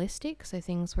ritualistic, so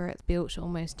things where it's built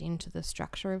almost into the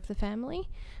structure of the family,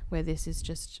 where this is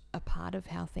just a part of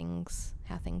how things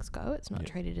go. It's not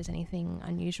treated as anything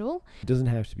unusual. It doesn't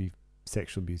have to be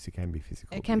sexual abuse, it can be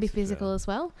physical. It can be physical as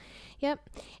well. Yep.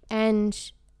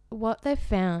 And what they've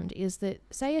found is that,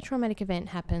 say a traumatic event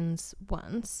happens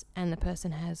once and the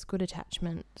person has good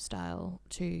attachment style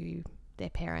to their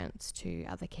parents, to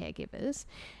other caregivers,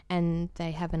 and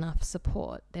they have enough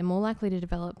support, they're more likely to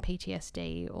develop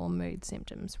PTSD or mood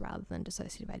symptoms rather than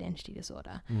dissociative identity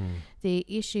disorder. The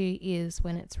issue is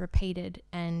when it's repeated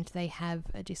and they have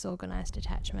a disorganized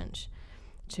attachment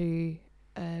to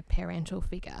a parental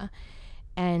figure,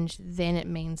 and then it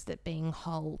means that being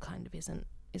whole kind of isn't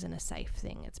a safe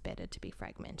thing. It's better to be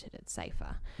fragmented. It's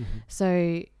safer.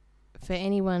 So for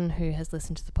anyone who has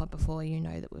listened to the pod before, you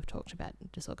know that we've talked about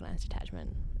disorganized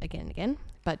attachment again and again.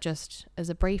 But just as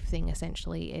a brief thing,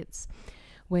 essentially, it's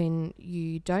when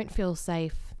you don't feel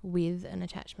safe with an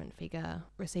attachment figure,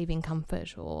 receiving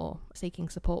comfort or seeking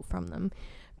support from them,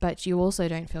 but you also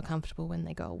don't feel comfortable when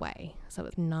they go away. So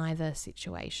neither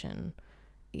situation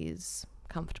is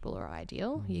comfortable or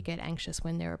ideal. You get anxious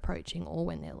when they're approaching or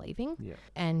when they're leaving.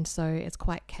 And so it's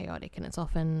quite chaotic, and it's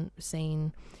often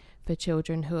seen for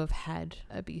children who have had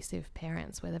abusive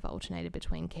parents where they've alternated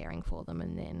between caring for them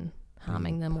and then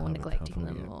harming them or neglecting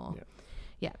them or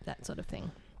that sort of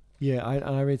thing.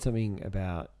 I read something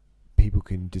about people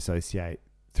can dissociate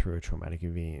through a traumatic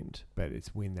event, but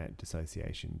it's when that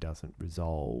dissociation doesn't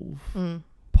resolve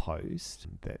post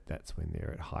that's when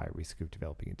they're at higher risk of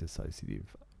developing a dissociative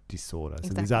disorder.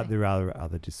 Exactly. So there are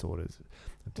other disorders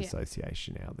of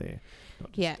dissociation out there,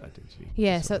 not just identity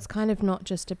disorder. So it's kind of not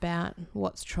just about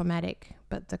what's traumatic,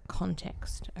 but the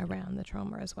context around the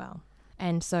trauma as well.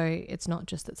 And so it's not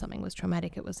just that something was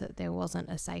traumatic, it was that there wasn't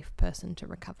a safe person to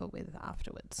recover with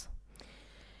afterwards.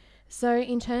 So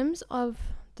in terms of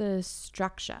the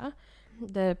structure,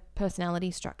 the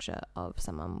personality structure of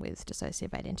someone with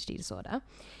dissociative identity disorder,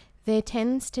 there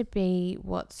tends to be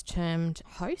what's termed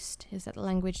host. Is that the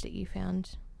language that you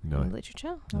found in the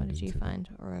literature? What did you find?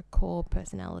 Or a core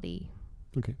personality?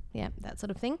 Okay. Yeah, that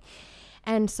sort of thing.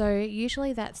 And so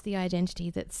usually that's the identity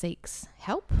that seeks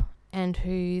help and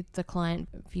who the client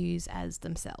views as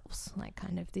themselves. Like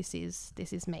kind of this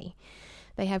is me.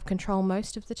 They have control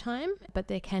most of the time, but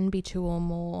there can be two or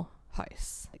more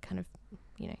hosts. Kind of,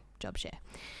 job share,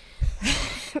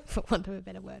 for want of a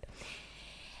better word.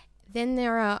 Then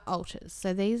there are alters.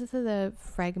 So these are the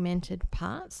fragmented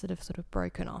parts that have sort of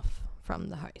broken off from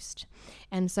the host.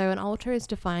 And so an alter is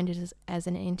defined as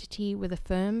an entity with a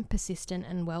firm, persistent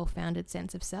and well-founded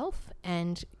sense of self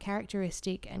and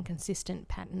characteristic and consistent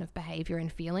pattern of behaviour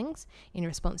and feelings in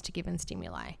response to given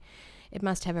stimuli. It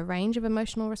must have a range of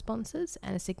emotional responses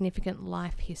and a significant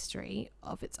life history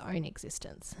of its own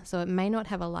existence. So it may not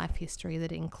have a life history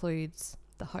that includes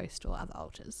the host or other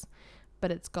alters, but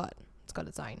it's got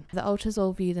its own. The alters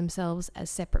all view themselves as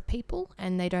separate people,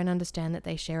 and they don't understand that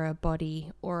they share a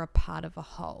body or a part of a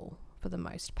whole for the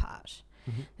most part.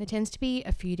 There tends to be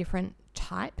a few different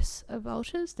types of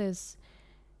alters. There's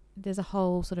a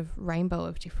whole sort of rainbow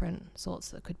of different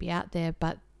sorts that could be out there,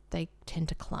 but they tend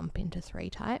to clump into three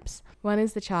types. One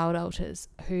is the child alters,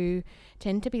 who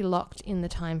tend to be locked in the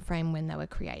time frame when they were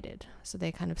created. So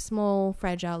they're kind of small,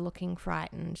 fragile looking,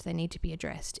 frightened. They need to be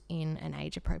addressed in an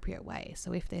age appropriate way.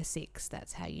 So if they're 6,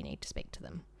 that's how you need to speak to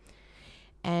them.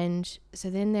 And so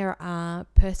then there are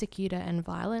persecutor and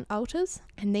violent alters,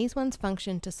 and these ones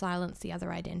function to silence the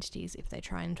other identities if they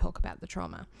try and talk about the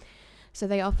trauma. So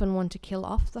they often want to kill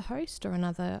off the host or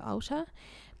another alter,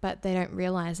 but they don't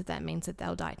realise that means that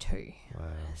they'll die too. Wow.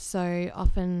 So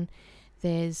often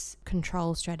there's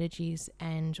control strategies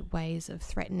and ways of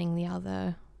threatening the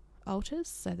other alters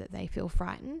so that they feel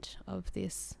frightened of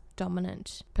this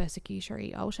dominant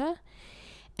persecutory alter.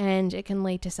 And it can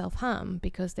lead to self-harm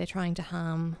because they're trying to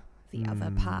harm the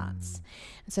other parts.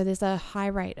 So there's a high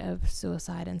rate of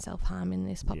suicide and self-harm in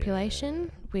this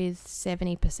population, with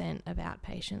 70% of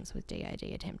outpatients with DID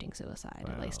attempting suicide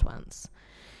at least once.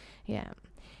 Yeah.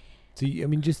 So, I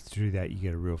mean, just through that, you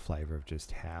get a real flavour of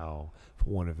just how, for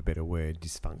want of a better word,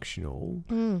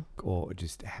 dysfunctional or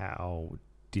just how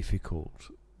difficult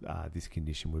this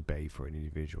condition would be for an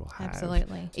individual to have.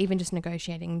 Absolutely. Even just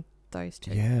negotiating those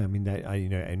two. Yeah, I mean,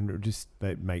 and just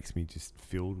that makes me just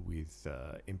filled with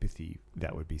empathy.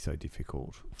 That would be so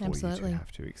difficult for you to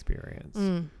have to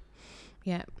experience.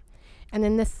 Yeah. And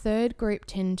then the third group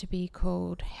tend to be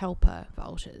called helper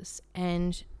alters,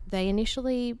 and they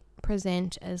initially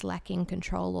present as lacking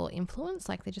control or influence,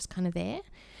 like they're just kind of there.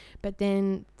 But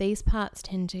then these parts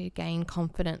tend to gain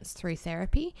confidence through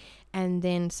therapy and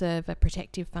then serve a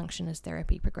protective function as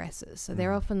therapy progresses. So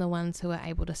they're often the ones who are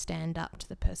able to stand up to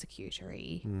the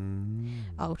persecutory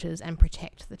alters and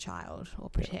protect the child or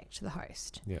protect the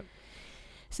host. Yep.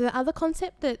 So the other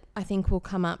concept that I think will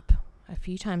come up a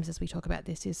few times as we talk about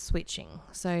this is switching.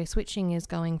 So switching is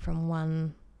going from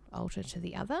one alter to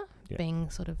the other, being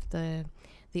sort of the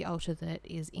alter that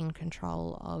is in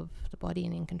control of the body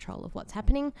and in control of what's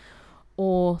happening,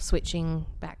 or switching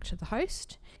back to the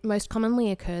host. Most commonly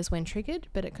occurs when triggered,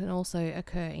 but it can also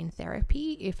occur in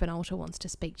therapy if an alter wants to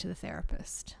speak to the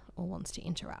therapist or wants to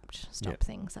interrupt, stop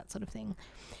things, that sort of thing.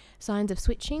 Signs of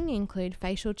switching include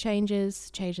facial changes,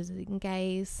 changes in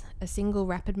gaze, a single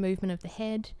rapid movement of the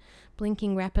head,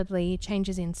 blinking rapidly,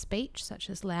 changes in speech such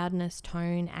as loudness,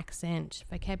 tone, accent,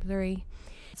 vocabulary.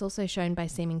 It's also shown by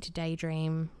seeming to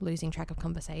daydream, losing track of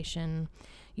conversation,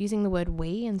 using the word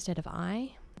we instead of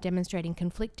I, demonstrating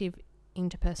conflictive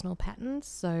interpersonal patterns,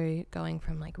 so going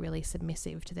from like really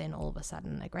submissive to then all of a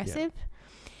sudden aggressive.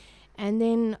 And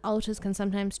then alters can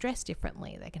sometimes dress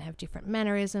differently. They can have different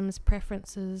mannerisms,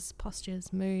 preferences,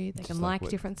 postures, mood. They can like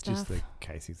different stuff. Just the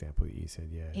case example that you said,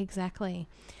 Exactly.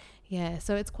 Yeah,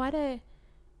 so it's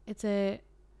it's a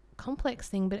complex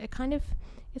thing, but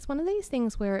it's one of these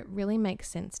things where it really makes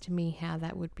sense to me how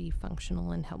that would be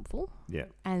functional and helpful. Yeah.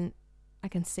 And I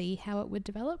can see how it would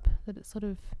develop, that it's sort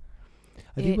of...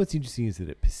 I think what's interesting is that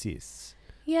it persists.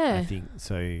 Yeah. I think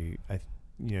so.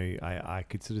 I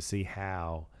could sort of see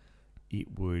how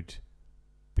it would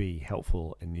be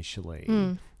helpful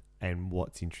initially. And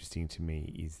what's interesting to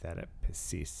me is that it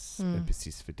persists and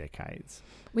persists for decades.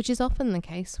 Which is often the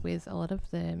case with a lot of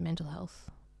the mental health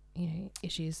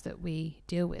issues that we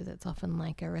deal with. It's often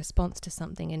like a response to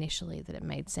something initially that it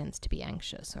made sense to be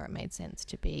anxious or it made sense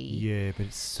to be but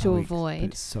it's so to avoid. But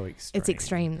it's so extreme. It's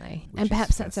extreme though, and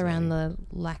perhaps that's around the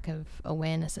lack of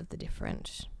awareness of the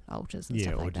different alters and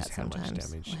stuff like that. Sometimes, how much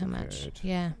damage how much. occurred.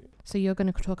 Yeah. So you're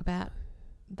going to talk about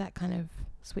that kind of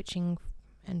switching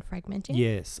and fragmenting.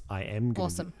 Yes, I am.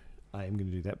 Awesome. I am going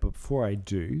to do that, but before I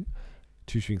do,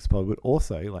 Two Strings Pod would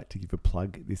also like to give a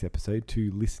plug this episode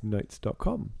to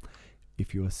listennotes.com.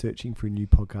 If you are searching for a new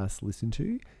podcast to listen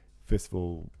to, first of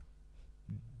all,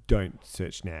 don't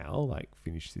search now, like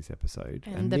finish this episode.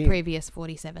 And the previous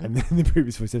 47. And then the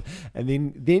previous 47.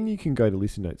 And then you can go to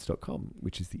listennotes.com,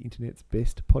 which is the internet's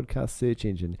best podcast search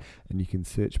engine. And you can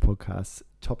search podcast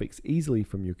topics easily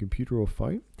from your computer or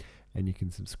phone. And you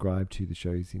can subscribe to the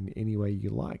shows in any way you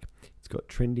like. It's got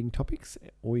trending topics,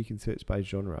 or you can search by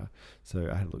genre. So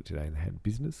I had a look today and they had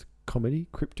business, comedy,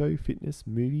 crypto, fitness,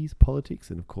 movies, politics,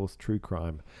 and of course, true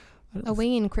crime. Are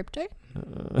we in crypto?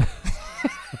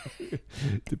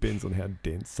 Depends on how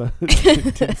dense some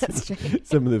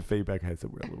of the feedback has that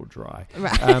we're a little dry.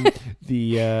 Right.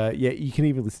 You can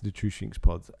even listen to True Strings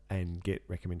Pods and get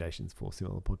recommendations for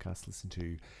similar podcasts to listen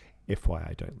to.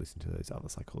 FYI, don't listen to those other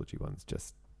psychology ones.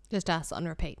 Just us on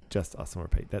repeat. Just us on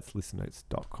repeat. That's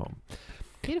listennotes.com.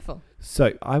 Beautiful.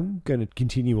 So I'm going to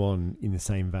continue on in the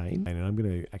same vein, and I'm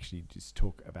going to actually just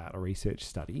talk about a research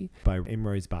study by M.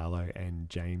 Rose Barlow and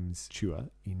James Chua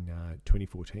in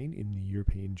 2014 in the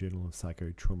European Journal of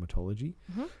Psychotraumatology.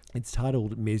 Mm-hmm. It's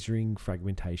titled Measuring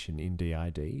Fragmentation in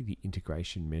DID, the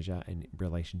Integration Measure and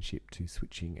Relationship to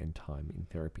Switching and Time in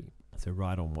Therapy. So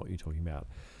right on what you're talking about.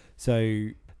 So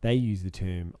they use the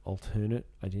term alternate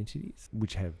identities,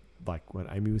 which have, like what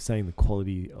Amy was saying, the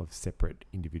quality of separate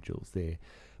individuals there,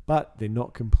 but they're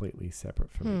not completely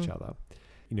separate from each other.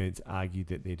 It's argued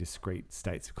that they're discrete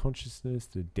states of consciousness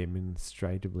that are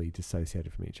demonstrably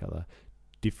dissociated from each other,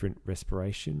 different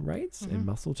respiration rates and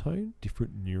muscle tone,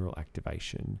 different neural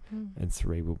activation and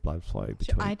cerebral blood flow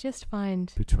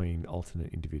between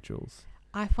alternate individuals.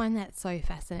 I find that so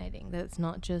fascinating that it's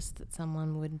not just that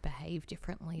someone would behave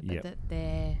differently, but that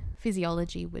their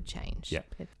physiology would change.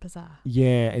 Yep. It's bizarre.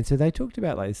 Yeah, and so they talked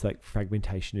about this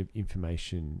fragmentation of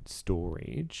information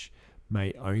storage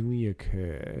may only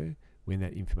occur when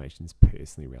that information is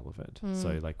personally relevant.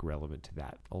 So relevant to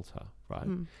that alter, right?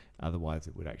 Otherwise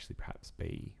it would actually perhaps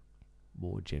be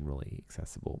more generally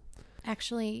accessible.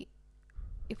 Actually,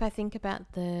 if I think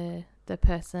about the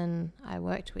person I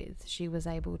worked with, she was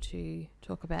able to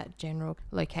talk about general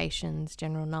locations,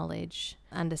 general knowledge,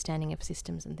 understanding of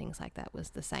systems and things like that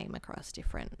was the same across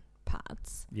different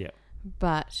parts. Yeah.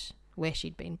 But where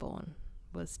she'd been born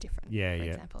was different, for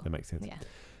example. That makes sense. Yeah.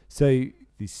 So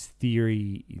this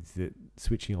theory is that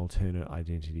switching alternate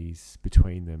identities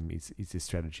between them is a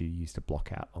strategy used to block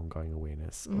out ongoing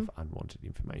awareness of unwanted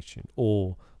information,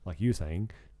 or, like you were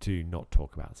saying, to not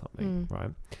talk about something,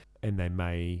 right? And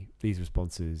these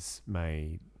responses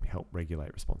may help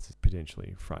regulate responses,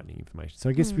 potentially frightening information. So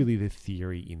I guess really the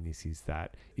theory in this is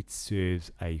that it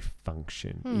serves a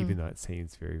function, even though it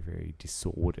seems very, very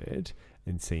disordered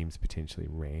and seems potentially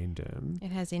random.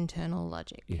 It has internal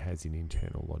logic. It has an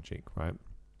internal logic, right?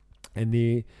 And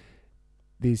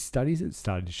there's studies that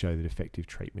started to show that effective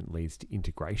treatment leads to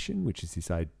integration, which is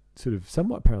this sort of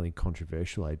somewhat apparently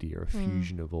controversial idea of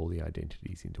fusion of all the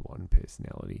identities into one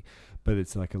personality. But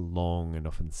it's like a long and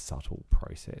often subtle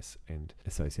process and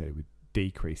associated with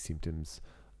decreased symptoms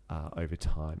over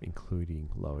time, including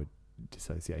lower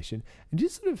dissociation. And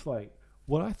just sort of like,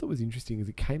 what I thought was interesting is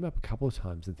it came up a couple of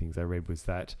times in things I read was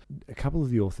that a couple of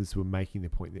the authors were making the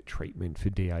point that treatment for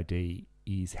DID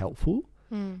is helpful.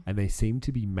 And they seem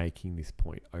to be making this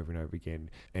point over and over again.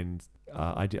 And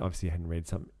obviously hadn't read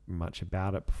much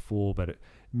about it before, but it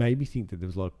made me think that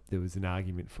there was an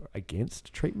argument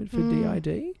against treatment for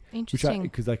DID. Interesting.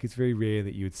 Because it's very rare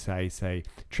that you would say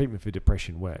treatment for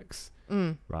depression works,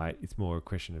 right? It's more a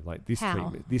question of like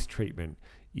this treatment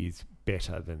is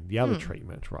better than the other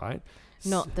treatment, right?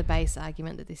 Not the base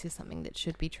argument that this is something that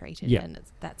should be treated and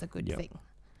that's a good thing.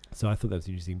 So I thought that was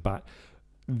interesting, but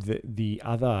the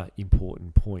other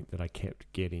important point that I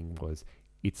kept getting was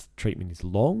its treatment is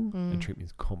long and treatment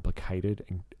is complicated,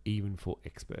 and even for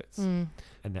experts. And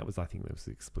that was, I think, that was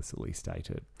explicitly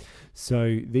stated.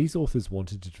 So these authors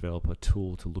wanted to develop a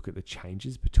tool to look at the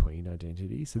changes between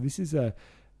identities. So this is a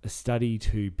study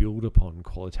to build upon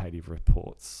qualitative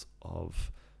reports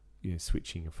of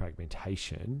switching and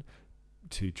fragmentation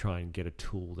to try and get a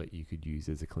tool that you could use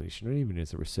as a clinician or even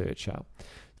as a researcher.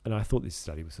 And I thought this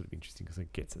study was sort of interesting because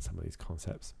it gets at some of these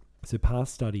concepts. So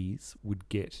past studies would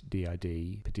get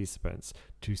DID participants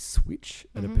to switch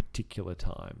at a particular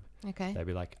time. Okay. They'd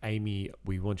be like, Amy,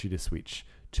 we want you to switch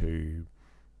to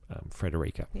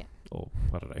Frederica. Yeah. Or,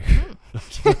 I don't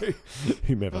know,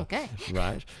 whomever. Okay.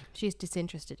 Right? She's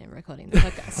disinterested in recording the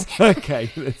podcast.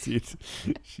 Okay, that's it.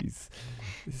 She's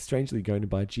strangely going to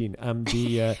buy gin.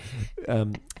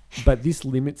 But this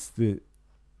limits the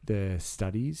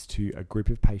studies to a group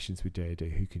of patients with DID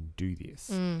who can do this.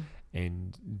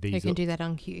 And these who can do that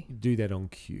on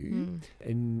cue.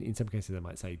 And in some cases they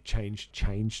might say change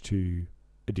to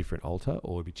a different alter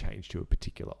or be changed to a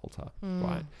particular alter,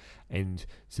 right? And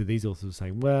so these authors are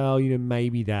saying, well,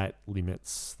 maybe that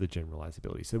limits the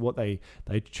generalizability. So what they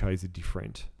chose a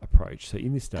different approach. So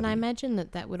in this study, and I imagine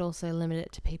that would also limit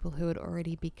it to people who had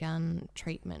already begun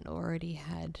treatment, already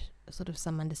had sort of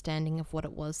some understanding of what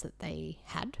it was that they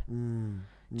had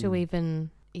to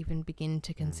even begin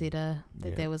to consider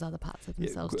that there was other parts of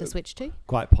themselves to switch to.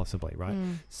 Quite possibly, right?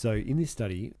 So in this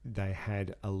study, they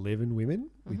had 11 women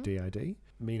with DID,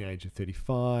 mean age of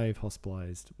 35,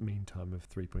 hospitalised, mean time of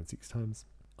 3.6 times,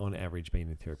 on average been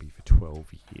in therapy for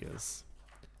 12 years.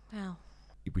 Wow.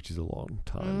 Which is a long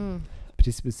time.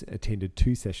 Participants attended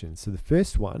 2 sessions. So the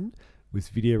first one was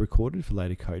video recorded for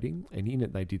later coding, and in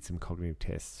it they did some cognitive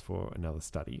tests for another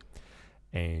study.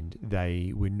 And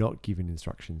they were not given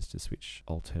instructions to switch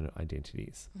alternate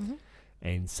identities.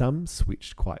 And some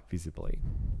switched quite visibly,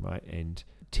 right? And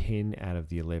 10 out of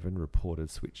the 11 reported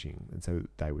switching. And so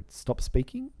they would stop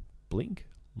speaking, blink,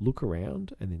 look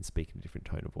around, and then speak in a different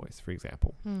tone of voice, for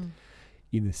example.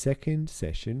 In the second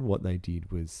session, what they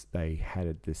did was they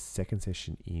had the second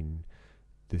session in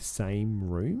the same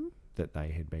room that they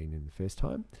had been in the first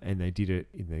time, and they did it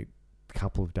in the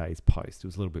couple of days post. It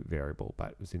was a little bit variable,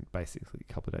 but it was in basically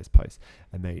a couple of days post.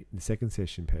 And the second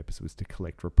session purpose was to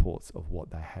collect reports of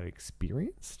what they had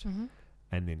experienced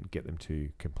and then get them to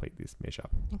complete this measure.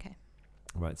 Okay.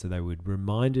 Right, so they were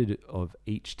reminded of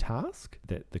each task,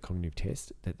 that the cognitive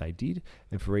test that they did,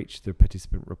 and for each the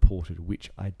participant reported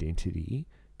which identity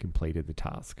completed the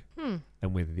task and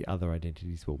whether the other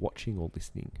identities were watching or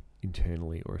listening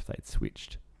internally or if they'd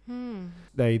switched.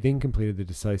 They then completed the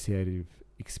dissociative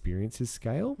experiences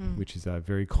scale, which is a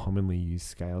very commonly used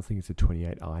scale. I think it's a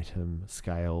 28-item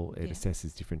scale. It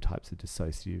assesses different types of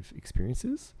dissociative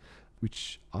experiences,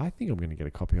 which I think I'm going to get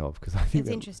a copy of because I think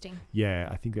it's interesting. Yeah,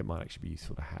 I think that might actually be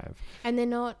useful to have. And they're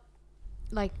not,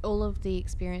 like, all of the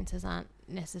experiences aren't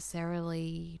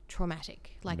necessarily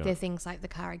traumatic. Like, they're things like the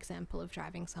car example of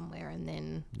driving somewhere and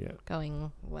then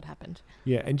going, what happened?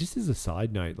 Yeah, and just as a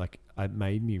side note, like, it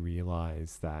made me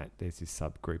realise that there's this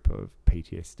subgroup of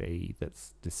PTSD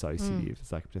that's dissociative.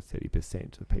 It's like up to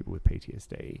 30% of people with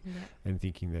PTSD. And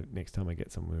thinking that next time I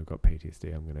get someone who's got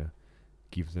PTSD, I'm going to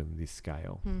give them this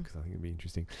scale because I think it'd be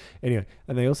interesting. Anyway,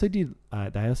 and they also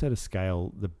had a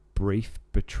scale, the brief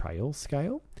betrayal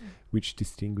scale, which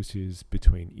distinguishes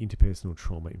between interpersonal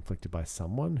trauma inflicted by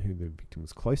someone who the victim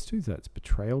was close to, so that's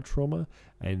betrayal trauma,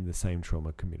 and the same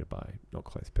trauma committed by not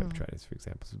close perpetrators, for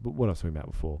example. So what I was talking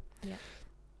about before. Yeah.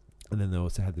 And then they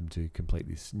also had them to complete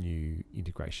this new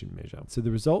integration measure. So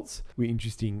the results were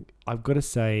interesting. I've got to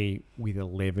say, with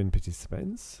 11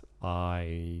 participants,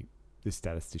 the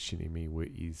statistician in me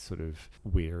is sort of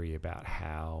wary about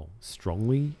how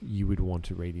strongly you would want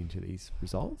to read into these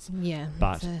results. Yeah,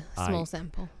 but it's a small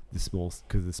sample.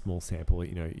 Because the small sample,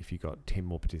 if you got 10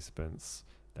 more participants,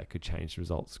 that could change the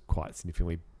results quite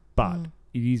significantly. But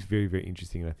it is very, very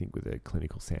interesting. And I think with a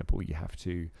clinical sample, you have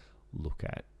to look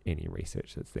at any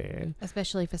research that's there.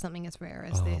 Especially for something as rare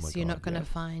as this. You're not going to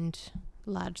find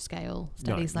large-scale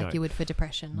studies like you would for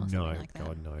depression or something like that.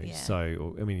 God, no. Yeah.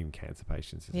 So, even cancer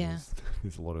patients,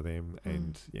 there's a lot of them.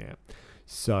 And,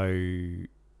 So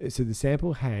the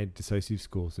sample had dissociative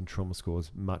scores and trauma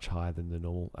scores much higher than the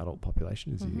normal adult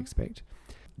population, as you'd expect.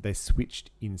 They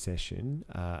switched in session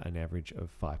an average of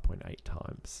 5.8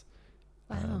 times.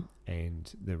 Wow.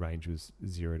 And the range was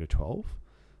 0 to 12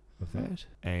 of that.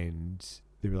 And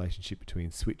the relationship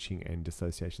between switching and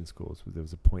dissociation scores, there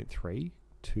was a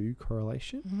 0.32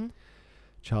 correlation.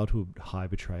 Childhood high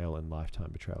betrayal and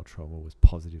lifetime betrayal trauma was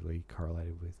positively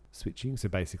correlated with switching. So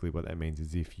basically what that means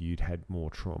is if you'd had more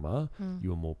trauma,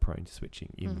 you were more prone to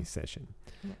switching in this session.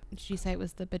 Did you say it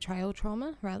was the betrayal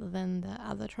trauma rather than the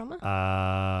other trauma?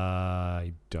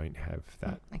 I don't have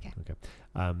that. Okay.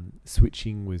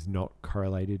 Switching was not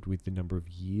correlated with the number of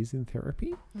years in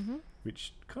therapy,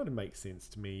 which kind of makes sense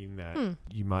to me in that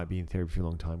you might be in therapy for a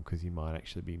long time because you might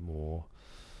actually be more...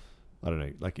 I don't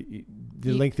know, like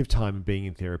the length of time of being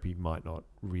in therapy might not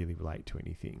really relate to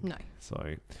anything. No.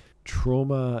 So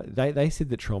trauma, they said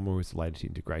that trauma was related to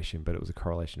integration, but it was a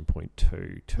correlation of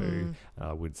 0.22.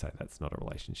 I would say that's not a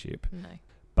relationship. No.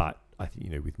 But I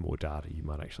think, with more data, you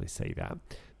might actually see that.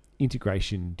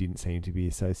 Integration didn't seem to be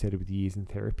associated with years in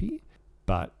therapy,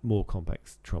 but more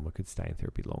complex trauma could stay in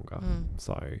therapy longer.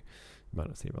 So you might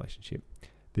not see a relationship.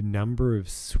 The number of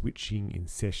switching in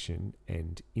session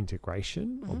and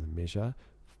integration on the measure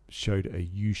showed a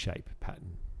U-shape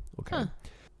pattern. Okay.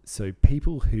 So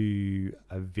people who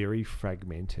are very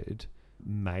fragmented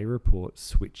may report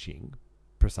switching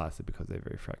precisely because they're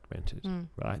very fragmented,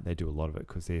 right? They do a lot of it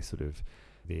because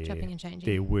they're chopping and changing.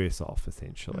 They're worse off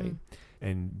essentially.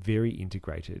 And very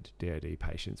integrated DOD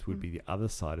patients would be the other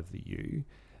side of the U.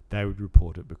 They would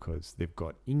report it because they've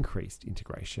got increased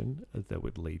integration that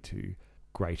would lead to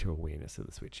greater awareness of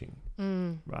the switching,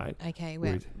 right? Okay,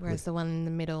 whereas the one in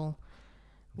the middle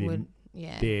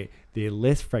they're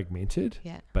less fragmented,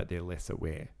 but they're less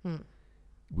aware.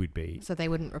 Would be so they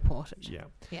wouldn't report it.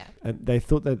 Yeah. And they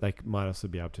thought that they might also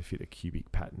be able to fit a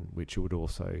cubic pattern, which would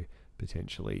also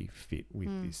potentially fit with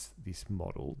this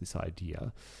model, this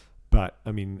idea. But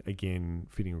I mean, again,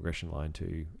 fitting regression line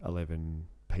to 11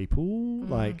 people,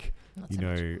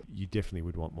 you definitely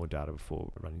would want more data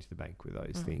before running to the bank with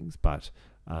those things. But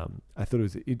I thought it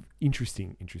was an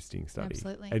interesting study.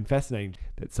 Absolutely. And fascinating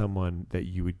that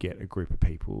you would get a group of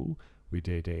people with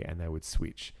DD and they would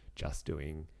switch just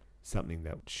doing something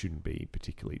that shouldn't be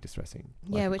particularly distressing.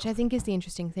 Which I think is the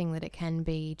interesting thing, that it can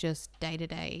be just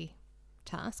day-to-day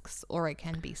tasks or it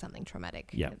can be something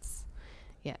traumatic.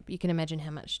 You can imagine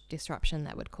how much disruption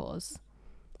that would cause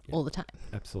all the time.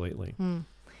 Absolutely.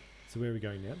 So where are we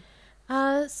going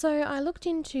now? So I looked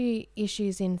into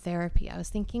issues in therapy. I was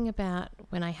thinking about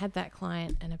when I had that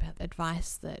client and about the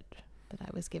advice that I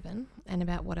was given and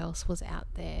about what else was out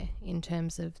there in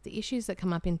terms of the issues that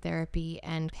come up in therapy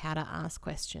and how to ask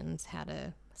questions, how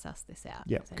to suss this out,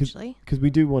 essentially. Because we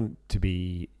do want to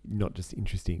be not just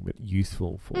interesting but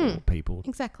useful for people.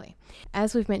 Exactly.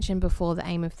 As we've mentioned before, the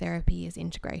aim of therapy is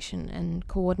integration and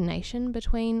coordination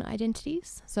between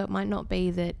identities. So it might not be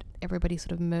that everybody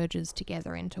sort of merges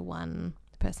together into one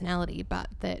personality, but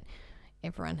that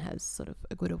everyone has sort of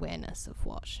a good awareness of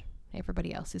what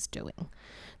everybody else is doing,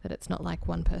 that it's not like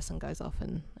one person goes off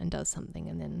and does something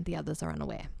and then the others are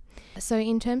unaware. So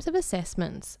in terms of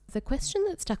assessments, the question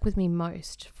that stuck with me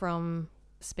most from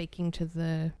speaking to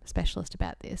the specialist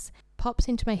about this pops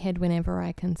into my head whenever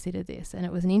I consider this, and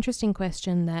it was an interesting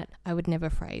question that I would never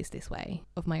phrase this way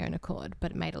of my own accord,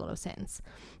 but it made a lot of sense.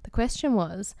 The question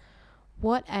was,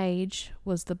 what age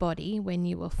was the body when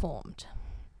you were formed?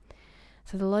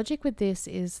 So the logic with this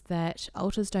is that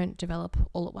alters don't develop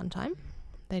all at one time.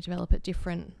 They develop at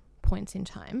different points in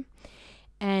time.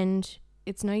 And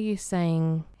it's no use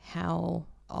saying how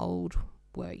old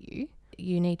were you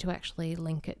you need to actually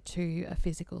link it to a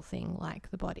physical thing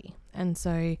like the body. And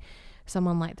so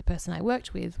someone like the person I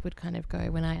worked with would kind of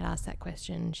go, when I asked that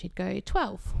question, she'd go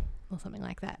 12 or something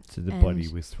like that. So the And body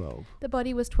was 12. The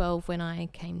body was 12 when I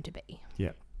came to be.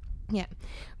 Yeah. Yeah.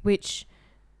 Which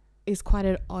is quite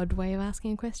an odd way of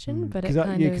asking a question, but it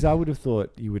kind of... Because I would have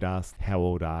thought you would ask, how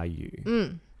old are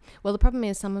you? Well, the problem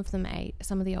is some of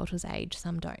the alters age,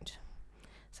 some don't.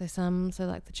 So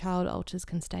like the child alters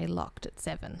can stay locked at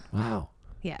 7. Wow.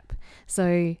 Yep.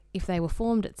 So if they were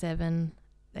formed at 7,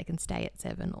 they can stay at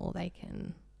 7, or they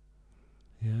can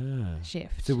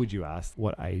shift. So would you ask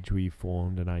what age were you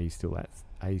formed, and are you still that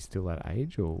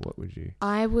age, or what would you?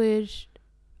 I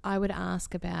would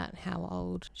ask about how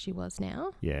old she was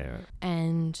now. Yeah.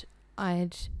 And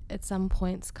I'd at some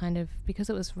points kind of, because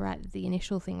it was right at the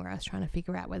initial thing where I was trying to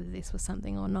figure out whether this was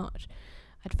something or not,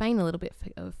 I'd feign a little bit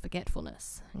of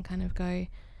forgetfulness and kind of go,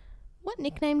 what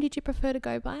nickname did you prefer to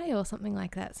go by, or something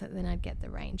like that. So then I'd get the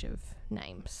range of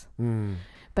names.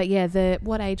 But yeah,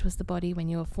 what age was the body when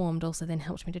you were formed also then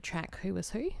helped me to track who was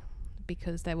who,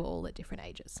 because they were all at different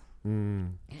ages.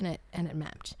 And it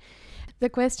mapped. The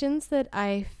questions that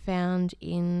I found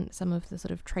in some of the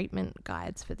sort of treatment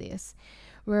guides for this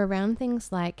were around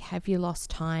things like, have you lost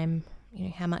time?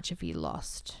 How much have you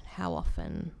lost? How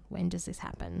often? When does this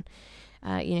happen?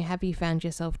 Have you found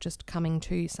yourself just coming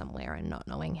to somewhere and not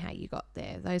knowing how you got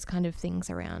there? Those kind of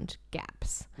things around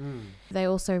gaps. They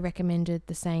also recommended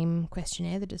the same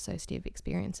questionnaire, the Dissociative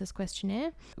Experiences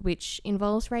Questionnaire, which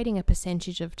involves rating a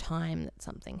percentage of time that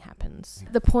something happens.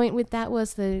 The point with that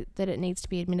was that it needs to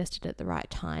be administered at the right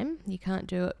time. You can't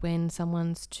do it when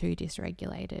someone's too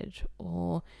dysregulated,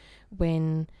 or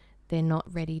when they're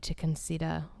not ready to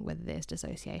consider whether there's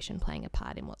dissociation playing a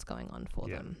part in what's going on for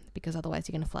them, because otherwise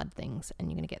you're going to flood things and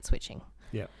you're going to get switching.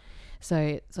 Yeah.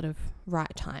 So sort of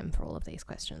right time for all of these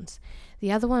questions.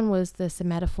 The other one was the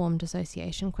Somatoform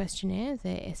Dissociation Questionnaire, the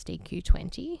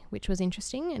SDQ-20, which was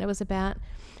interesting, and it was about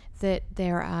that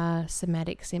there are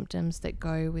somatic symptoms that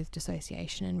go with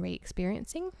dissociation and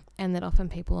re-experiencing, and that often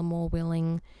people are more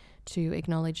willing to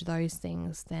acknowledge those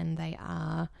things than they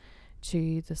are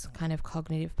to this kind of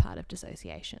cognitive part of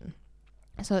dissociation.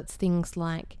 So it's things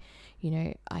like,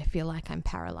 I feel like I'm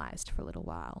paralyzed for a little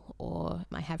while, or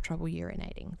I have trouble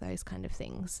urinating, those kind of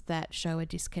things that show a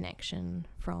disconnection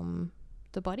from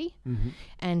the body.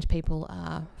 And people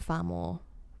are far more,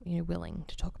 willing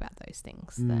to talk about those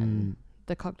things than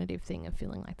the cognitive thing of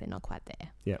feeling like they're not quite there.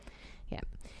 Yeah.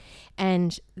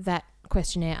 And that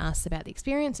questionnaire asks about the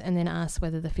experience, and then asks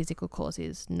whether the physical cause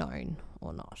is known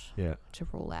or not, to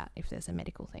rule out if there's a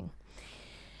medical thing.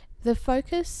 The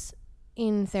focus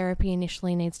in therapy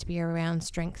initially needs to be around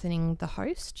strengthening the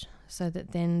host, so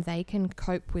that then they can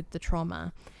cope with the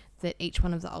trauma that each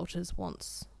one of the alters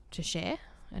wants to share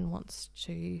and wants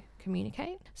to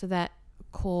communicate. So that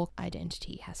core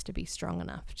identity has to be strong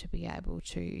enough to be able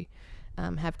to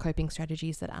have coping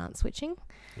strategies that aren't switching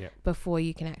before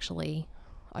you can actually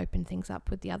open things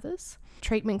up with the others.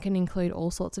 Treatment can include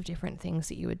all sorts of different things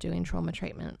that you would do in trauma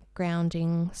treatment.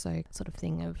 Grounding, so sort of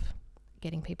thing of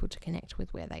getting people to connect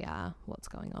with where they are, what's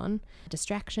going on.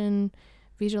 Distraction,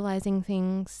 visualizing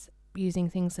things, using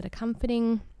things that are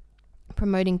comforting,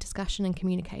 promoting discussion and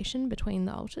communication between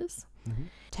the alters.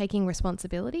 Taking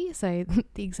responsibility. So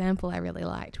the example I really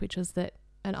liked, which was that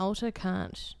an alter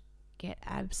can't get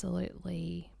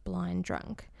absolutely blind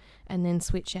drunk and then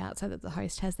switch out so that the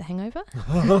host has the hangover.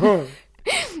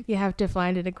 You have to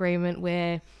find an agreement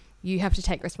where you have to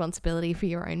take responsibility for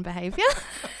your own behaviour,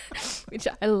 which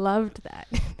I loved that.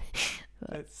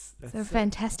 That's a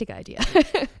fantastic idea.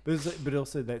 But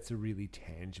also that's a really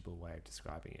tangible way of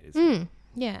describing it, isn't it?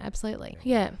 Yeah, absolutely.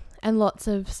 Yeah. And lots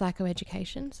of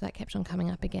psychoeducation. So that kept on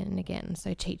coming up again and again.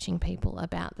 So teaching people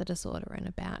about the disorder and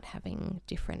about having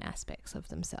different aspects of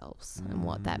themselves and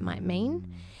what that might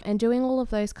mean. And doing all of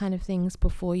those kind of things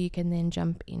before you can then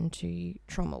jump into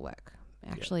trauma work.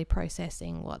 Actually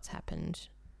processing what's happened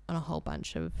on a whole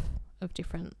bunch of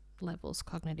different levels,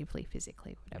 cognitively,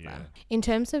 physically, whatever. In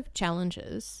terms of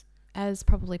challenges, as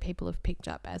probably people have picked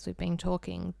up as we've been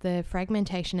talking, the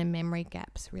fragmentation and memory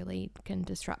gaps really can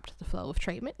disrupt the flow of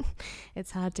treatment.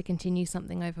 It's hard to continue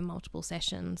something over multiple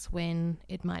sessions when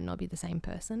it might not be the same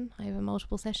person over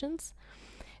multiple sessions.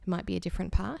 It might be a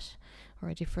different part or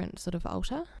a different sort of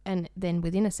alter. And then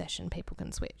within a session, people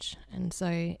can switch. And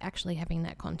so actually having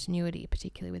that continuity,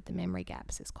 particularly with the memory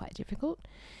gaps, is quite difficult.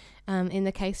 In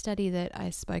the case study that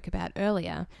I spoke about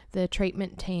earlier, the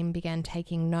treatment team began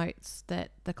taking notes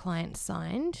that the client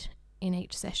signed in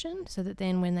each session, so that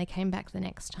then when they came back the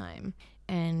next time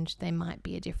and they might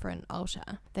be a different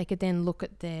alter, they could then look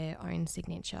at their own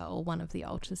signature or one of the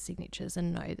alter's signatures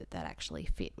and know that that actually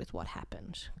fit with what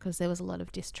happened, because there was a lot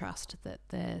of distrust that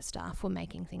the staff were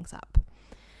making things up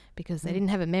because they didn't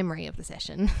have a memory of the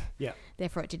session. Yeah.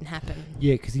 Therefore, it didn't happen.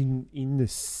 Yeah, because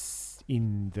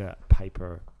in the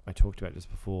paper I talked about just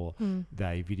before,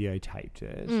 they videotaped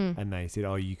it and they said,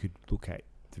 oh, you could look at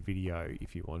the video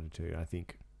if you wanted to. I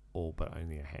think all but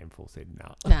only a handful said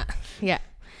no. Nah, yeah.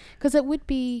 Because it would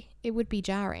be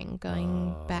jarring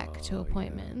going back to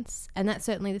appointments. And that's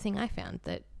certainly the thing I found,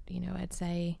 that, I'd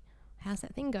say, how's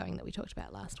that thing going that we talked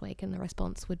about last week? And the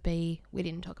response would be, we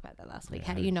didn't talk about that last week.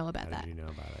 How do you know about that? How do you know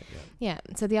about it? Yeah.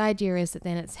 So the idea is that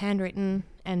then it's handwritten,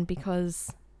 and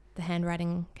because the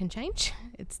handwriting can change,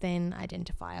 it's then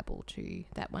identifiable to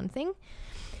that one thing,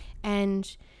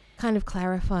 and kind of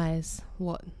clarifies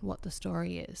what the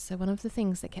story is. So one of the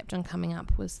things that kept on coming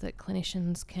up was that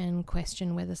clinicians can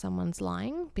question whether someone's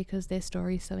lying because their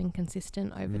story is so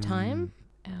inconsistent over time.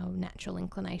 Our natural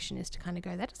inclination is to kind of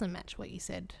go, that doesn't match what you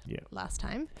said last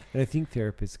time. And I think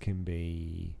therapists can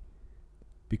be,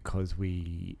 because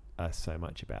we are so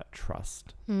much about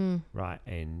trust, right?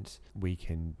 And we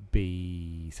can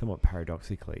be somewhat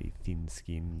paradoxically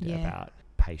thin-skinned about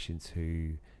patients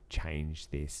who change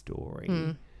their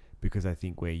story, because I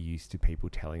think we're used to people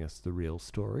telling us the real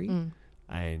story.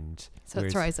 And so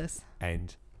it throws us.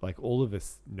 And like all of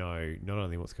us know not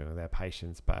only what's going on with our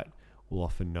patients, but we'll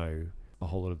often know a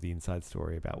whole lot of the inside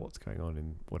story about what's going on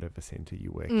in whatever centre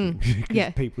you work in. Yeah.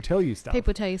 People tell you stuff.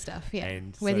 Yeah.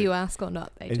 And whether so, you ask or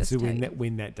not, they just so tell when you.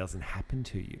 when that doesn't happen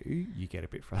to you, you get a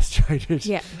bit frustrated.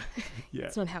 Yeah. Yeah.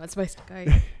 It's not how it's supposed to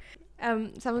go.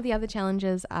 Some of the other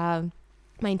challenges are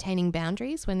maintaining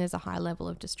boundaries when there's a high level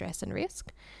of distress and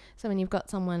risk. So when you've got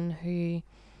someone who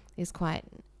is quite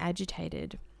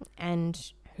agitated and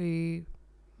who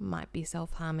might be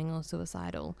self-harming or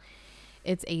suicidal,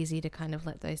 it's easy to kind of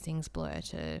let those things blur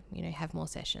to, have more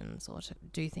sessions or to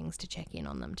do things to check in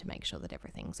on them to make sure that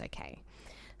everything's okay.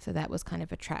 So that was kind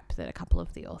of a trap that a couple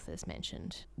of the authors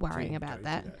mentioned, worrying about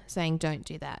that, saying don't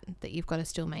do that, that you've got to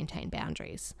still maintain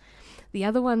boundaries. The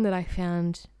other one that I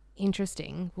found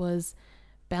interesting was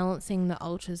balancing the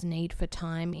alter's need for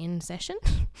time in session.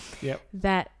 Yep.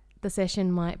 That the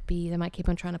session they might keep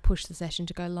on trying to push the session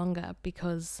to go longer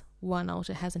because one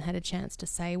alter hasn't had a chance to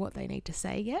say what they need to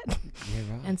say yet.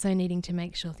 Yeah, right. And so needing to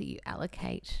make sure that you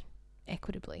allocate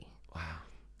equitably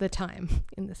the time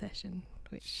in the session,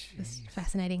 which is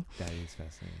fascinating. That is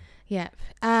fascinating. Yeah.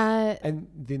 And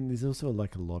then there's also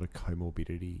like a lot of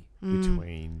comorbidity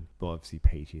between, well, obviously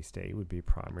PTSD would be a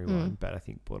primary one, but I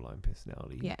think borderline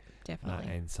personality. Yeah,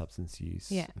 definitely. And substance use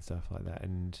and stuff like that.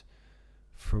 And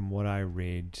from what I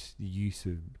read, the use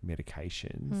of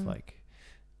medications like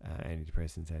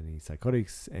antidepressants,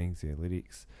 antipsychotics,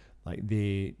 anxiolytics, like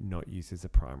they're not used as a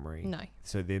primary. No.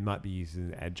 So they might be used as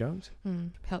an adjunct.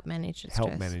 Help manage the help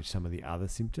stress. manage some of the other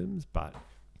symptoms, but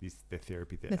the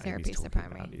therapy that Amy's the talking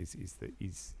primary. about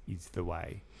is the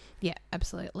way. Yeah,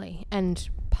 absolutely. And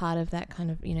part of that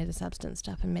kind of, the substance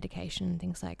stuff and medication and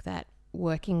things like that,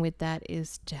 working with that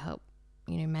is to help,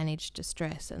 manage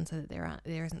distress, and so that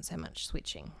there isn't so much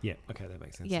switching. Yeah, okay, that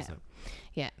makes sense. Yeah,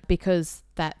 yeah, because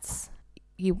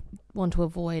you want to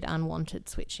avoid unwanted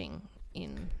switching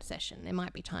in session. There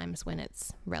might be times when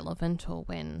it's relevant or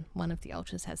when one of the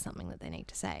alters has something that they need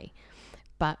to say,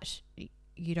 but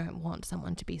you don't want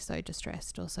someone to be so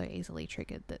distressed or so easily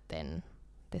triggered that then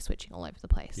they're switching all over the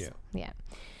place. Yeah.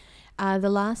 The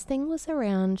last thing was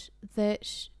around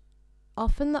that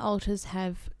often the alters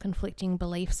have conflicting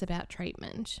beliefs about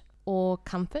treatment or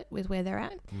comfort with where they're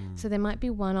at. So there might be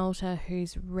one alter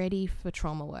who's ready for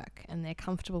trauma work and they're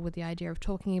comfortable with the idea of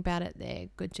talking about it, they're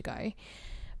good to go.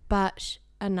 But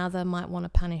another might want to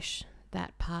punish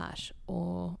that part,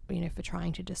 or for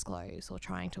trying to disclose or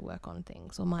trying to work on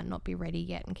things, or might not be ready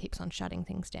yet and keeps on shutting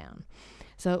things down.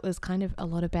 So it was kind of a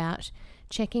lot about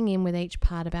checking in with each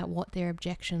part about what their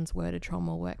objections were to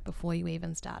trauma work before you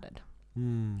even started.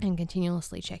 And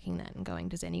continuously checking that and going,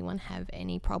 does anyone have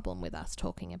any problem with us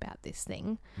talking about this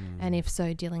thing? And if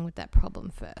so, dealing with that problem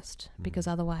first, because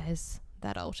otherwise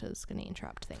that alter's going to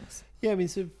interrupt things. Yeah, I mean,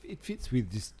 so it fits with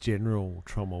just general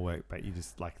trauma work, but you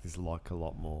just there's a lot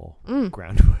more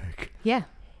groundwork. Yeah,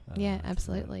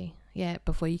 absolutely. Yeah,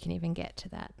 before you can even get to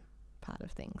that part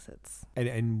of things.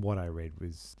 And what I read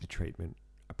was the treatment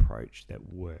approach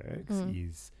that works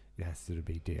is it has to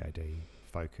be DID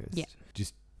focused. Yeah.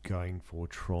 Just going for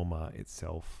trauma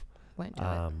itself won't do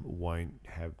it. Won't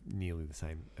have nearly the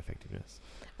same effectiveness.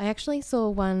 I actually saw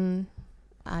one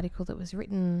article that was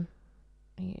written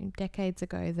decades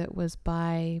ago that was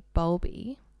by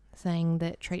Bowlby, saying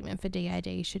that treatment for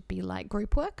DID should be like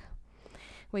group work,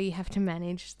 where you have to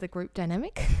manage the group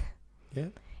dynamic. Yeah.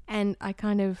 And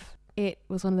it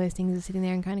was one of those things of sitting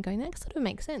there and kind of going, that sort of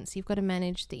makes sense. You've got to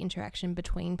manage the interaction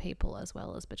between people as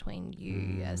well as between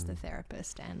you as the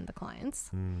therapist and the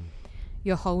clients.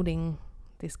 You're holding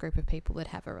this group of people that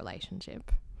have a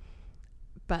relationship,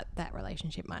 but that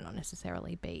relationship might not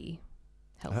necessarily be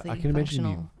healthy, I can imagine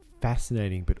functional.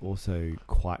 fascinating but also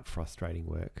quite frustrating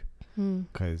work.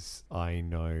 Because I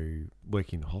know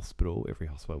working in hospital, every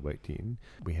hospital I worked in,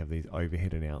 we have these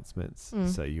overhead announcements.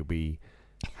 So you'll be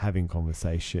having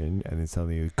conversation and then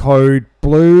suddenly code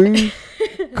blue,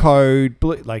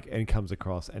 like, and it comes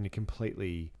across and it can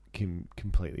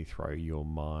completely throw your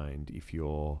mind if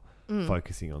you're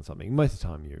focusing on something. Most of the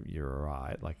time you're all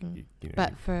right. Like, you know,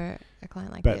 but for a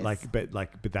client like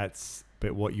this.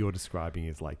 But what you're describing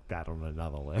is like that on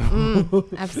another level.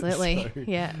 Absolutely. So,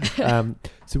 yeah.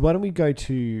 So why don't we go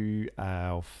to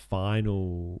our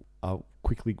final, I'll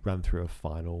quickly run through a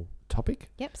final topic.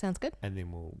 Yep, sounds good. And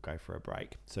then we'll go for a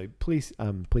break. So please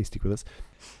stick with us.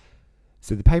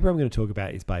 So the paper I'm going to talk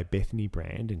about is by Bethany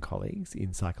Brand and colleagues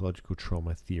in Psychological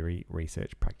Trauma Theory,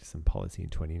 Research, Practice and Policy in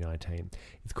 2019.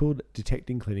 It's called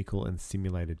Detecting Clinical and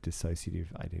Simulated Dissociative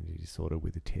Identity Disorder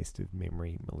with a Test of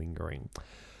Memory Malingering.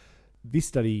 This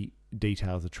study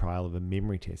details a trial of a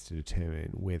memory test to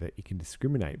determine whether it can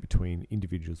discriminate between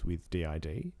individuals with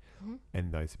DID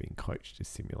and those being coached to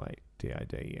simulate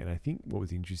DID. And I think what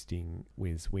was interesting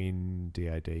was when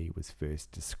DID was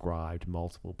first described,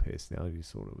 multiple personality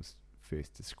disorder was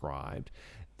first described,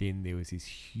 then there was this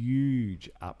huge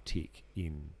uptick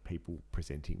in people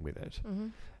presenting with it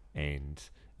and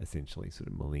essentially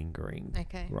sort of malingering,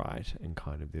 right? And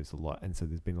kind of there's a lot, and so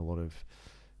there's been a lot of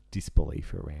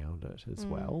disbelief around it as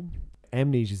well.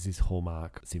 Amnesia is this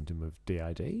hallmark symptom of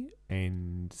DID,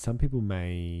 and some people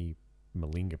may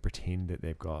malinger, pretend that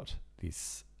they've got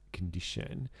this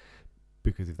condition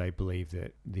because if they believe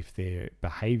that if their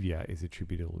behaviour is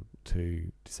attributable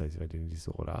to dissociative identity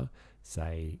disorder,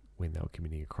 say when they were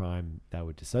committing a crime, they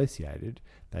were dissociated,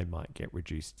 they might get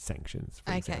reduced sanctions,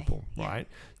 for example, right?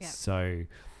 Yep. So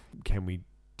can we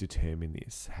determine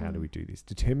this? How do we do this?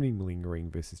 Determining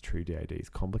malingering versus true DID is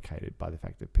complicated by the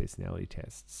fact that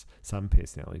some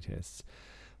personality tests,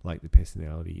 like the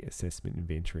Personality Assessment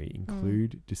Inventory,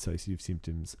 include dissociative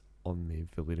symptoms on their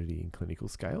validity in clinical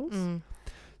scales.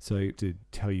 So to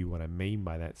tell you what I mean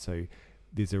by that, so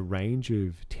there's a range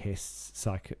of tests,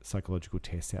 psychological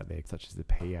tests out there, such as the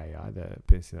PAI, the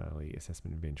Personality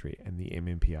Assessment Inventory, and the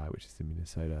MMPI, which is the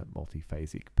Minnesota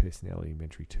Multiphasic Personality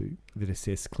Inventory 2, that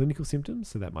assess clinical symptoms.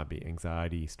 So that might be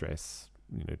anxiety, stress,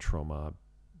 trauma,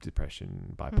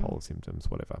 depression, bipolar symptoms,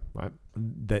 whatever, right?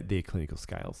 That they're clinical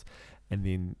scales. And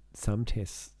then some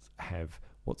tests have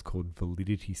what's called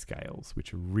validity scales,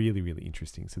 which are really, really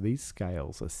interesting. So these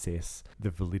scales assess the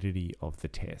validity of the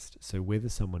test. So whether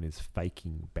someone is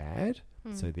faking bad,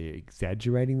 so they're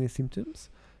exaggerating their symptoms,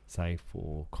 say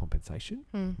for compensation,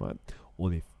 right?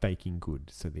 Or they're faking good,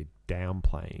 so they're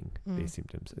downplaying their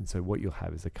symptoms. And so what you'll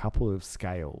have is a couple of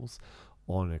scales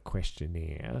on a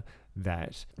questionnaire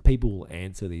that people will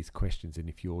answer these questions. And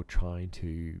if you're trying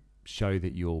to show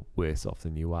that you're worse off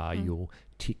than you are, you'll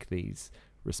tick these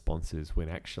responses when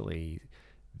actually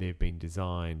they've been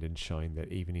designed and shown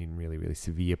that even in really, really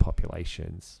severe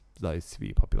populations, those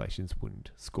severe populations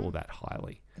wouldn't score that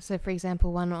highly. So, for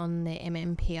example, one on the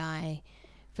MMPI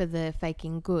for the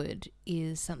faking good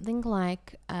is something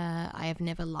like, I have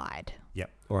never lied. Yep.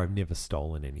 Or I've never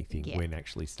stolen anything, when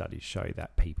actually studies show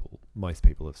that most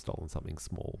people have stolen something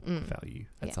small value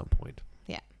at some point.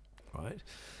 Yeah. Right.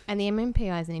 And the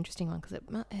MMPI is an interesting one because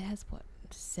it has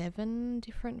 7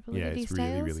 different validity scales.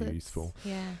 Yeah, it's really useful.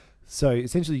 Yeah. So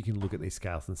essentially you can look at these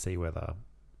scales and see whether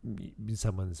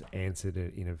someone's answered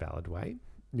it in a valid way.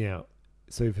 Now,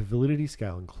 so if a validity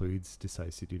scale includes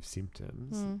dissociative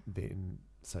symptoms, then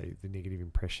say the negative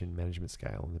impression management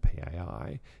scale and the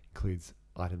PAI includes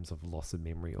items of loss of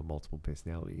memory or multiple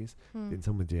personalities, then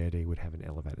someone with DID would have an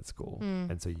elevated score.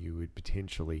 And so you would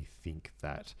potentially think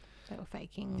that they were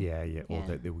faking. Or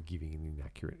that they were giving an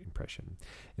inaccurate impression.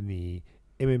 And the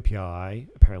MMPI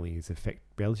apparently is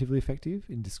relatively effective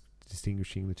in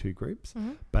distinguishing the two groups,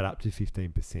 but up to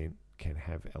 15% can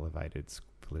have elevated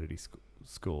validity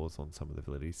scores on some of the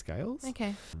validity scales.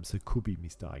 Okay. So could be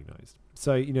misdiagnosed.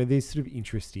 So, there's sort of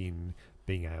interest in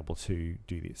being able to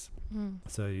do this.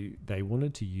 So they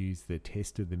wanted to use the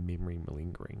test of the memory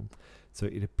malingering. So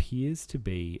it appears to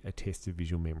be a test of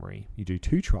visual memory. You do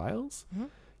 2 trials.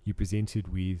 you're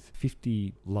presented with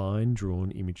 50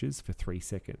 line-drawn images for 3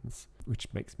 seconds, which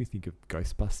makes me think of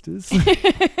Ghostbusters.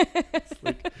 It's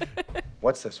like,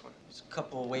 What's this one? There's a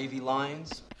couple wavy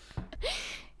lines.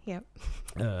 Yep.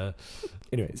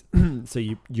 anyways, so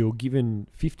you're given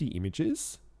 50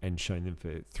 images and shown them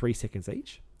for 3 seconds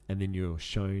each, and then you're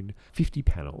shown 50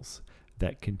 panels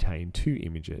that contain 2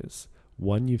 images,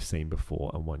 one you've seen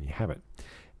before and one you haven't.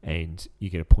 And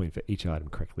you get a point for each item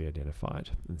correctly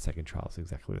identified. And the second trial is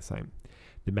exactly the same.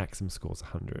 The maximum score is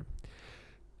 100.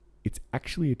 It's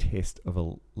actually a test of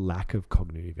a lack of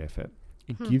cognitive effort.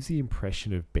 It gives the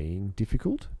impression of being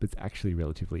difficult, but it's actually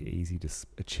relatively easy to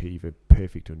achieve a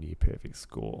perfect or near perfect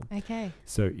score. Okay.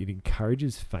 So it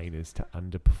encourages feigners to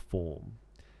underperform.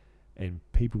 And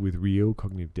people with real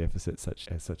cognitive deficits,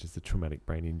 such as the traumatic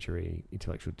brain injury,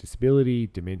 intellectual disability,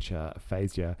 dementia,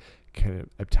 aphasia, can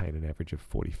obtain an average of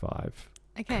 45.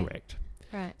 Okay. Correct.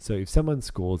 Right. So if someone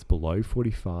scores below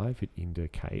 45, it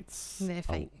indicates They're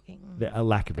faking. a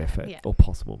lack of effort Yeah. or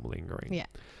possible malingering. Yeah.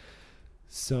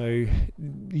 So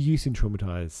the use in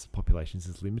traumatized populations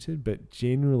is limited, but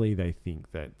generally they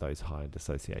think that those high in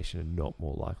dissociation are not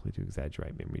more likely to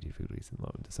exaggerate memory difficulties than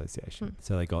low in dissociation.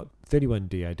 So they got 31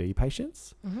 DID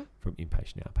patients from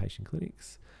inpatient outpatient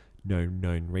clinics, no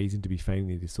known reason to be feigning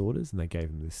their disorders, and they gave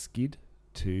them the SCID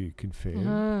to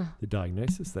confirm the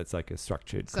diagnosis. That's like a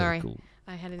structured clinical...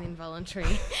 I had an involuntary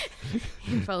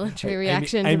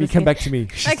reaction. Amy, come back to me.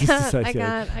 I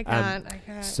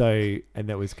can't. So, and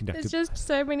that was conducted... There's just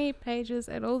so many pages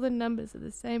and all the numbers are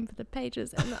the same for the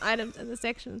pages and the items and the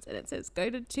sections, and it says go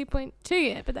to 2.2,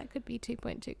 yeah, but that could be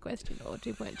 2.2 question or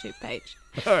 2.2 page.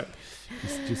 All right.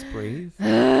 Just breathe.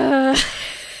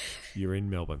 You're in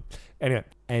Melbourne. Anyway,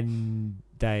 and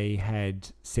they had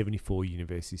 74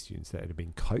 university students that had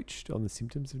been coached on the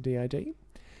symptoms of DID,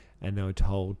 and they were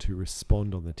told to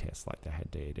respond on the test like they had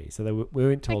DID. So they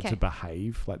weren't told to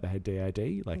behave like they had DID,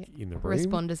 in the room.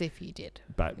 Respond as if you did.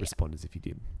 But respond as if you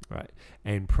did, right?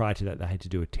 And prior to that, they had to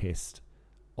do a test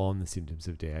on the symptoms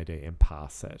of DID and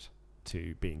pass that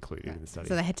to be included in the study.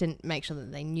 So they had to make sure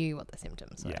that they knew what the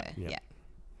symptoms were. Yeah.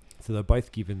 So they're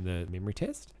both given the memory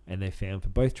test, and they found for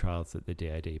both trials that the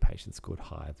DID patients scored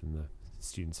higher than the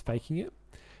students faking it.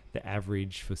 The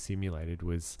average for simulated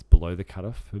was below the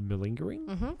cutoff for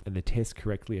malingering, and the test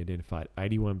correctly identified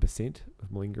 81% of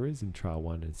malingerers in trial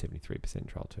 1 and 73% in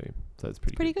trial 2. So that's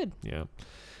pretty good. Yeah.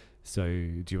 So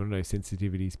do you want to know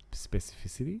sensitivity,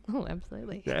 specificity? Oh,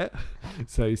 absolutely. Yeah.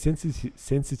 So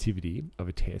sensitivity of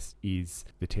a test is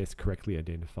the test correctly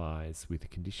identifies with a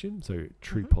condition, so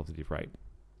true positive rate.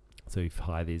 So if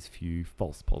high, there's few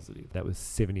false positive. That was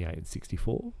 78 and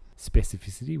 64.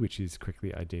 Specificity, which is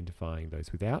correctly identifying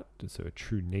those without, so a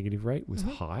true negative rate was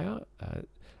higher,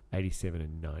 87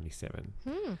 and 97.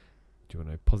 Do you want to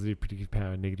know positive predictive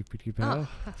power and negative predictive power?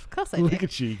 Oh, of course I do. Look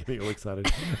at you getting all excited.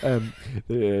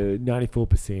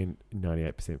 94%,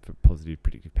 98% for positive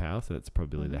predictive power, so that's the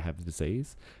probability they have the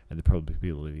disease, and the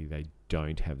probability they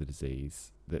don't have the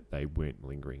disease, that they weren't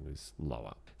malingering, was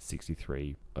lower,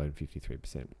 63 and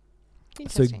 53%.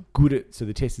 So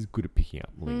the test is good at picking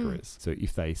up malingerers. So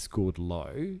if they scored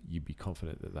low, you'd be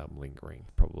confident that they're malingering,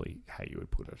 probably how you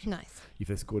would put it. Nice. If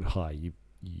they scored high, you'd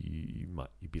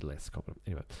be less confident.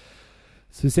 Anyway,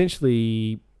 so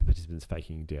essentially, participants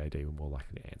faking DID were more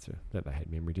likely to answer that they had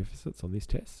memory deficits on this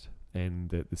test,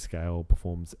 and that the scale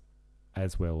performs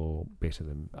as well or better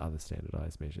than other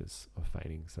standardized measures of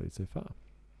feigning studied so far.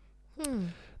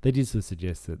 They did sort of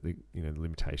suggest that the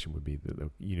limitation would be the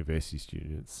university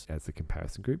students as the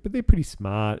comparison group, but they're pretty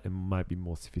smart and might be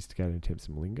more sophisticated in terms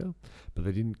of malinger, but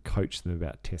they didn't coach them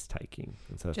about test taking.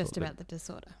 And so just about the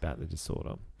disorder. About the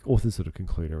disorder. Authors sort of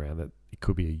conclude around that it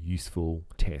could be a useful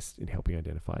test in helping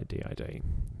identify DID.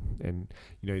 And,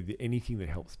 anything that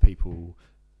helps people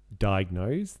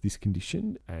diagnose this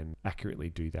condition and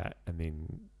accurately do that and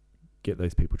then get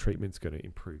those people treatment's going to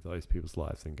improve those people's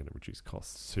lives and going to reduce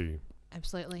costs to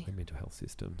absolutely the mental health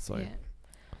system. So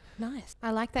nice. I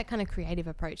like that kind of creative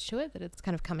approach to it, that it's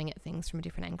kind of coming at things from a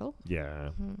different angle. Yeah.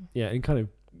 And kind of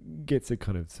gets at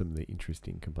kind of some of the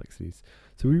interesting complexities.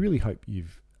 So we really hope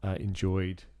you've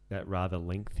enjoyed that rather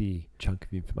lengthy chunk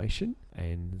of information,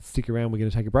 and stick around. We're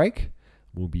going to take a break.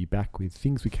 We'll be back with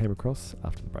things we came across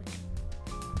after the break.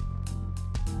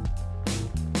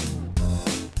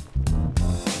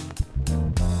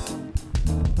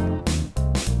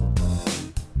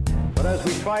 But as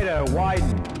we try to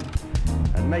widen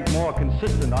and make more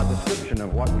consistent our description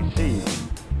of what we see,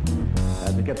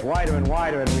 as it gets wider and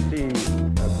wider and we see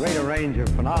a greater range of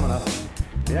phenomena,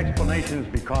 the explanations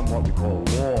become what we call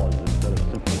laws instead of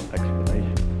simple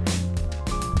explanations.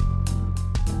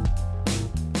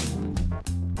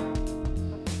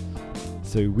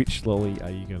 So which lolly are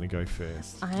you going to go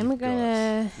first? I'm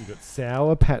gonna. You've got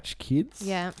Sour Patch Kids.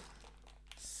 Yeah.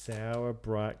 Sour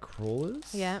Bright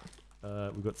Crawlers. Yeah.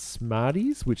 We've got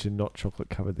Smarties, which are not chocolate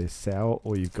covered. They're sour.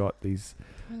 Or you've got these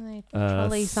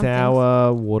Trolley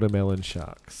sour watermelon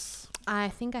sharks. I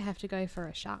think I have to go for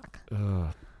a shark.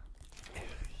 You're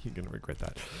going to regret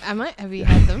that. Am I? Have you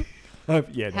had them?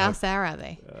 Yeah. How sour are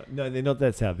they? No, they're not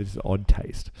that sour. They're just odd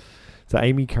taste. So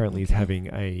Amy currently is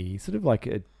having a sort of like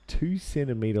a 2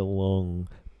 centimeter long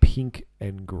pink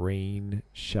and green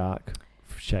shark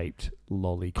shaped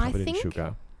lolly covered in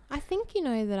sugar. I think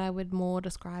that I would more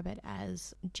describe it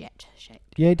as jet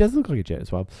shaped. Yeah, it does look like a jet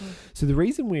as well. So the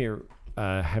reason we're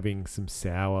having some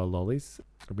sour lollies,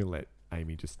 I'm going to let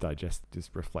Amy just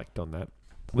reflect on that,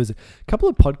 was a couple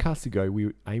of podcasts ago,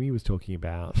 Amy was talking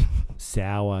about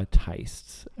sour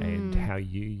tastes and how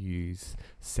you use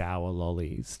sour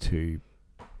lollies to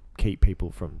keep people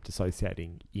from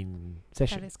dissociating in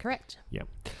session. That is correct. Yeah.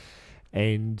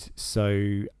 And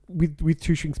so with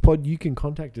Two Strings Pod, you can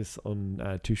contact us on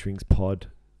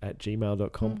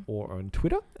twostringspod@gmail.com or on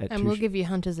Twitter and we'll give you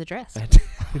Hunter's address at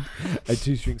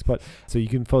Two Strings Pod. So you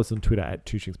can follow us on Twitter at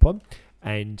Two Strings Pod.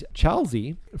 And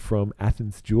Charlesy from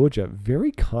Athens, Georgia,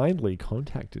 very kindly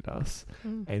contacted us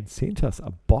and sent us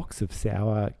a box of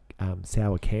sour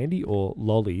candy, or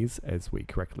lollies, as we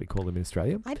correctly call them in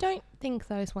Australia. I don't think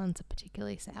those ones are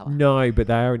particularly sour. No, but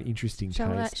they are an interesting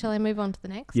taste. Shall I move on to the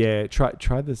next? Yeah,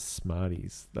 try the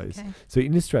Smarties. Those. Okay. So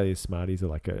in Australia, Smarties are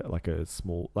like a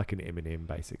small, like an M&M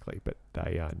basically, but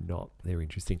they are not. They're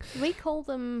interesting. We call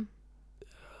them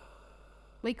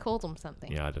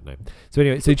something. Yeah, I don't know. So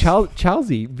anyway, so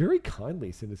Charlesy very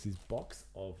kindly sent us this box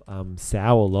of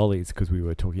sour lollies, because we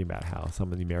were talking about how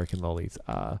some of the American lollies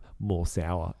are more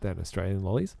sour than Australian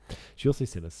lollies. She also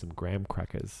sent us some graham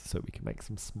crackers so we can make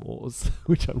some s'mores,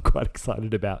 which I'm quite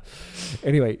excited about.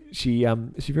 Anyway, she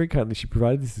very kindly, she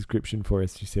provided this description for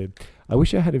us. She said, "I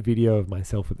wish I had a video of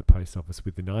myself at the post office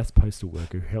with the nice postal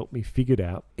worker who helped me figure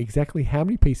out exactly how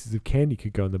many pieces of candy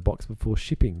could go in the box before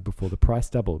shipping, before the price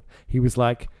doubled. He was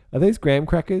like, 'Are those graham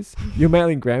crackers? You're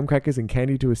mailing graham crackers and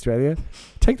candy to Australia?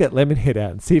 Take that lemon head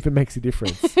out and see if it makes a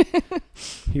difference.'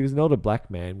 He was an older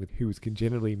black man who was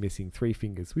congenitally missing 3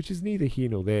 fingers, which is neither here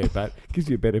nor there, but gives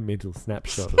you a better mental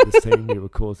snapshot of the scene we were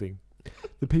causing.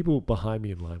 The people behind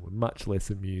me in line were much less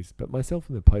amused, but myself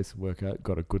and the postal worker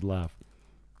got a good laugh."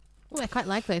 Oh, I quite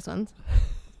like those ones.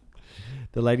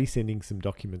 The lady sending some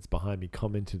documents behind me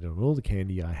commented on all the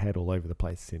candy I had all over the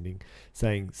place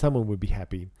saying someone would be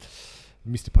happy.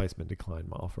 Mr. Postman declined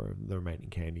my offer of the remaining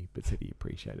candy, but said he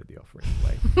appreciated the offer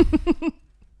anyway.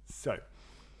 So,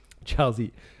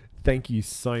 Charlesy, thank you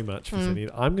so much for sending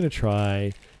it. I'm going to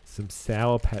try some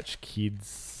Sour Patch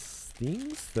Kids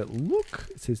things that look,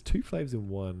 it says 2 flavors in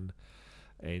one,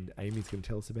 and Amy's going to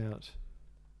tell us about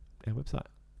our website.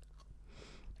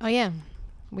 Oh yeah,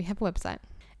 we have a website,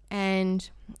 and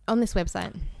on this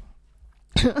website,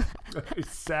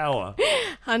 it's sour.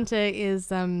 Hunter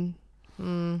is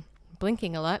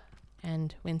blinking a lot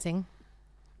and wincing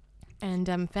and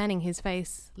fanning his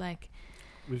face like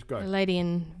a lady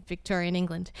in Victorian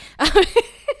England.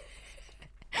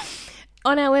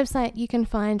 On our website, you can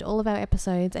find all of our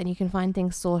episodes, and you can find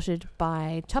things sorted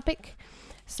by topic.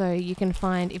 So you can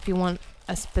find, if you want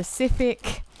a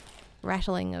specific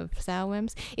rattling of sour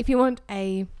worms, if you want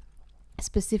a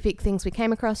specific things we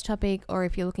came across topic, or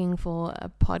if you're looking for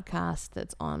a podcast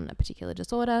that's on a particular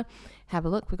disorder, have a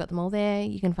look. We've got them all there.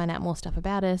 You can find out more stuff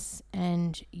about us,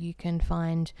 and you can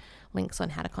find links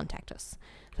on how to contact us.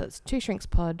 So it's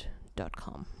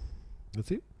twoshrinkspod.com.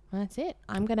 That's it. That's it.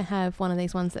 I'm going to have one of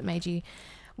these ones that made you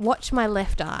watch my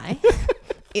left eye.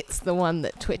 It's the one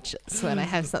that twitches when I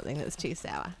have something that's too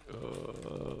sour.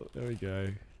 Oh, there we go.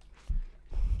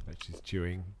 Oh, she's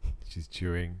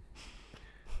chewing.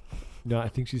 No, I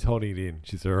think she's holding it in.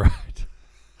 She's all right.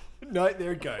 No,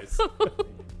 there it goes.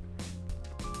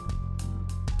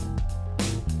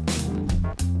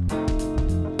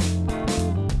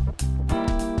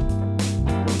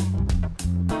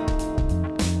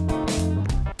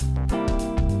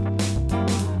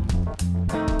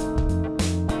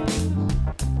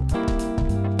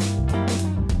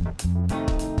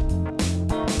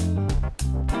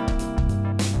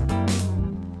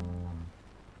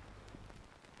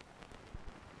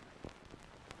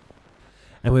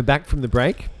 And we're back from the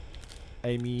break.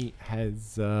 Amy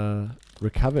has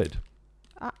recovered.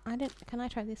 Can I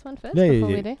try this one first Yeah.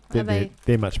 we do?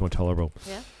 They're much more tolerable.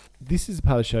 Yeah. This is a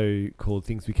part of the show called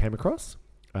Things We Came Across.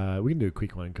 We can do a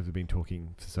quick one because we've been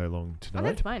talking for so long tonight. Oh,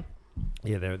 that's fine.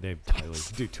 Yeah, they're totally.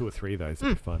 Do 2 or 3 of those.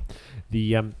 It'd be fun.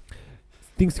 The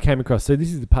things we came across. So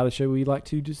this is the part of the show where we like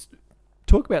to just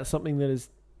talk about something that has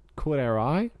caught our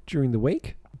eye during the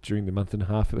week, during the month and a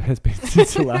half it has been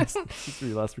since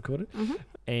we last recorded. Mm-hmm.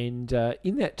 And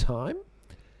in that time,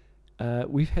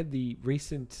 we've had the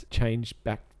recent change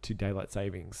back to daylight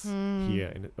savings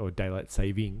here, or daylight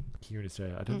saving here in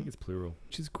Australia. I don't think it's plural,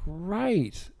 which is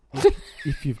great.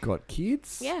 If you've got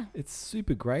kids, Yeah. it's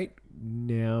super great.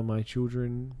 Now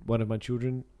one of my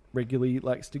children regularly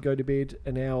likes to go to bed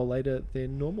an hour later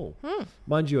than normal.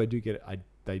 Mind you, I do get it.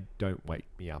 They don't wake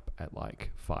me up at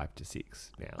like 5 to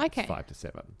 6 now. Okay. It's 5 to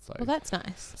 7. So Well, that's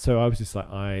nice. so I was just like,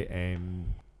 I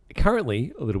am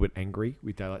currently a little bit angry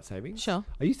with daylight savings. Sure.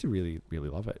 I used to really, really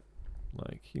love it.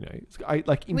 Like, you know, I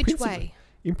like in Which principle. way?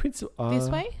 In principle, This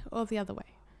way or the other way?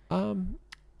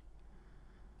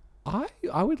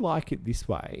 I would like it this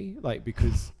way, like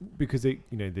because it,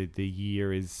 you know, the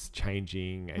year is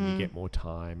changing and you get more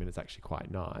time and it's actually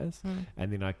quite nice.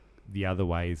 And then the other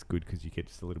way is good because you get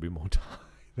just a little bit more time.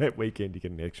 That weekend you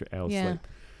get an extra hour sleep.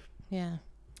 Yeah.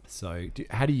 So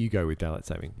how do you go with daylight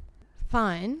saving?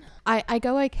 Fine. I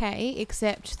go okay,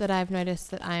 except that I've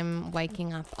noticed that I'm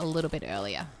waking up a little bit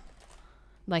earlier,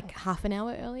 like half an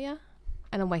hour earlier,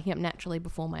 and I'm waking up naturally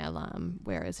before my alarm,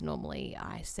 whereas normally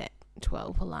I set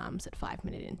 12 alarms at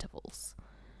 5-minute intervals.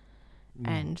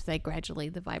 And they gradually,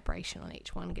 the vibration on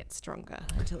each one gets stronger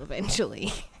until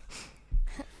eventually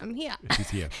I'm here. She's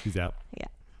here. She's out. Yeah.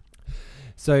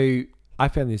 So I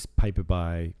found this paper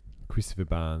by Christopher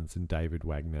Barnes and David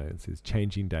Wagner. It says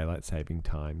changing daylight saving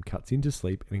time cuts into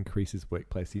sleep and increases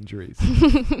workplace injuries.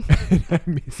 And I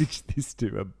messaged this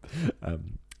to a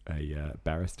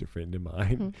barrister friend of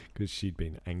mine because she'd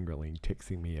been angrily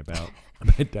texting me about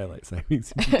daylight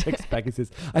savings. And she texts back and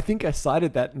says, I think I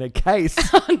cited that in a case.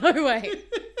 Oh, no way.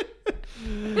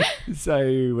 So,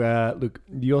 look,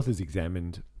 the authors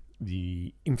examined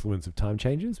the influence of time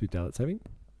changes with daylight saving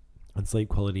on sleep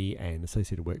quality and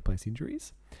associated workplace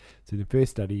injuries. So in the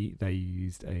first study, they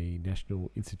used a National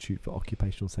Institute for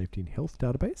Occupational Safety and Health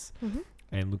database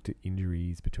and looked at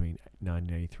injuries between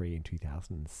 1983 and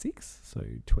 2006, so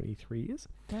 23 years.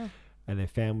 Yeah. And they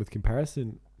found with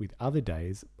comparison with other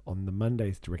days, on the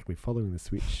Mondays directly following the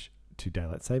switch to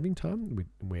daylight saving time,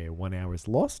 where 1 hour is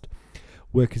lost,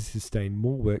 workers sustained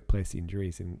more workplace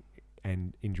injuries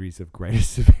and injuries of greater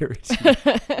severity.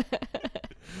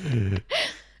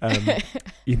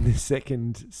 In the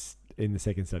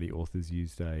second study, authors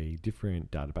used a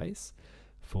different database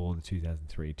for the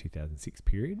 2003-2006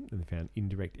 period, and they found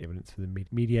indirect evidence for the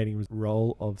mediating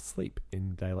role of sleep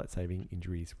in daylight saving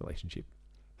injuries relationship.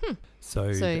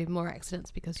 So more accidents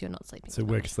because you're not sleeping. So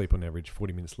enough. workers sleep on average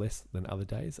 40 minutes less than other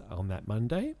days on that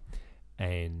Monday.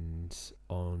 And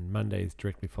on Mondays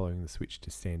directly following the switch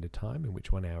to standard time, in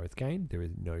which 1 hour is gained, there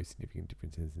is no significant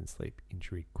differences in sleep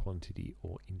injury quantity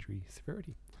or injury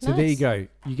severity. So there you go.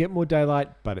 You get more daylight,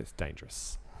 but it's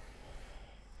dangerous.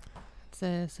 It's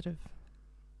a sort of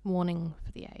warning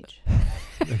for the age.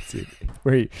 That's it.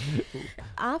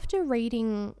 After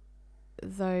reading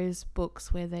those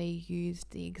books where they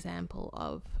used the example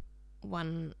of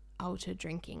one alter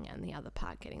drinking and the other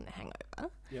part getting the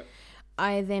hangover, Yep.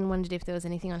 I then wondered if there was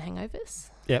anything on hangovers.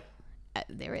 Yep.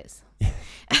 There is.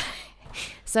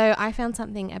 So I found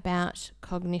something about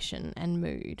cognition and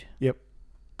mood. Yep.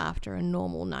 After a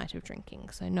normal night of drinking,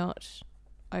 so not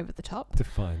over the top.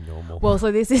 Define normal. Well,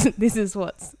 so this is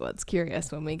what's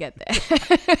curious when we get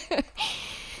there.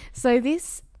 So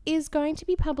this is going to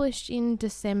be published in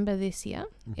December this year.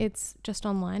 It's just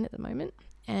online at the moment.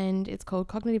 And it's called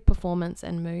Cognitive Performance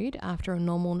and Mood After a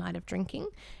Normal Night of Drinking,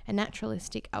 a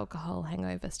naturalistic alcohol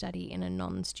hangover study in a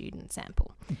non-student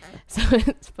sample. So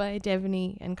it's by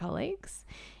Devaney and colleagues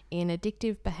in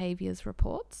Addictive Behaviours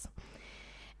Reports.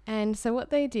 And so what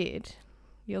they did,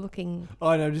 you're looking...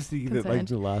 Oh, no, I'm just thinking concerned. that like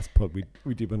the last pod,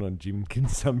 we did one on gym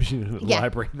consumption in a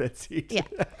library. That's it. Yeah.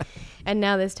 And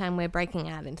now this time we're breaking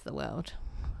out into the world.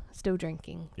 Still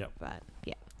drinking. Yep. But,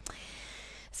 yeah.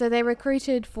 So they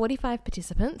recruited 45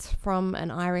 participants from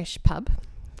an Irish pub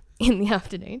in the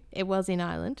afternoon. It was in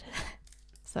Ireland,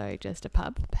 so just a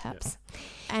pub, perhaps. Yep.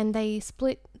 And they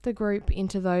split the group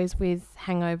into those with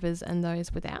hangovers and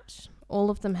those without. All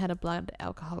of them had a blood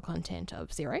alcohol content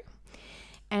of 0.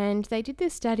 And they did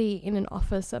this study in an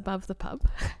office above the pub,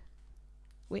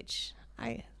 which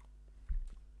I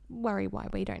worry why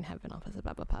we don't have an office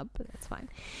above a pub, but that's fine.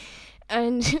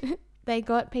 And... They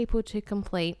got people to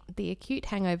complete the acute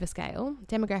hangover scale,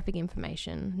 demographic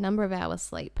information, number of hours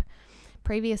sleep,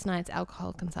 previous night's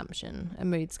alcohol consumption, a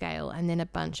mood scale, and then a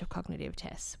bunch of cognitive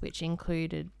tests, which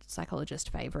included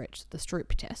psychologist favourite, the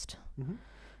Stroop test.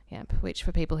 Yep, which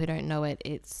for people who don't know it,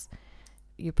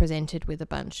 you're presented with a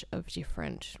bunch of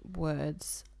different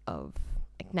words of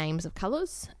like names of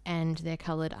colours, and they're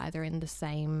coloured either in the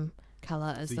same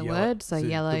colour as the yellow, word. So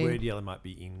yellow. The word yellow might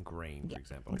be in green, for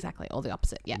example. Exactly, or the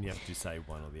opposite. Yeah. And you have to say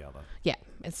one or the other. Yeah,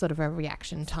 it's sort of a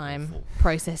reaction time awful.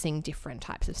 processing different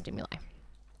types of stimuli.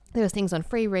 There was things on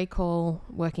free recall,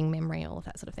 working memory, all of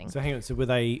that sort of thing. So hang on. So were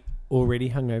they already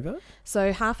hungover?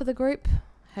 So half of the group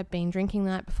had been drinking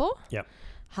the night before. Yep.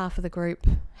 Half of the group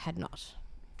had not.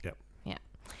 Yep. Yeah.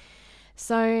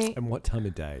 So And what time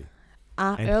of day?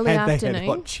 And early had afternoon. They had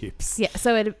hot chips. Yeah,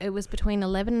 so it was between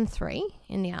 11 and 3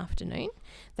 in the afternoon.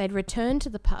 They'd returned to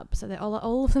the pub. So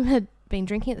all of them had been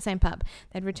drinking at the same pub.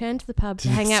 They'd returned to the pub to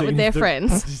hang out with their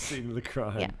friends. Scene of the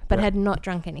crime. Yeah, but had not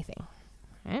drunk anything.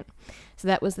 Right? So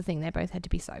that was the thing. They both had to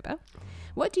be sober.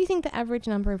 What do you think the average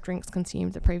number of drinks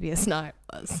consumed the previous night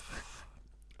was?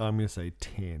 I'm going to say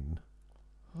 10.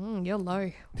 You're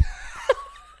low.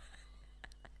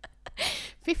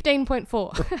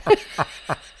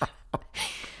 15.4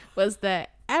 was the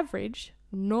average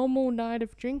normal night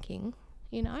of drinking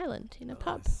in Ireland in a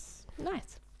pub.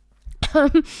 Nice.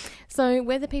 So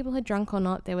whether people had drunk or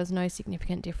not, there was no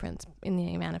significant difference in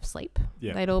the amount of sleep.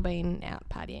 Yeah. They'd all been out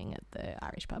partying at the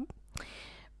Irish pub,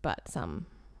 but some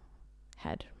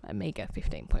had a meagre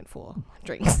 15.4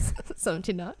 drinks. Some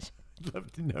did not. I'd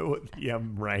love to know what the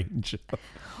range.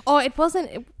 Oh, it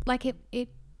wasn't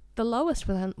the lowest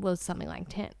was something like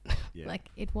 10. Yeah. Like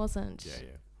it wasn't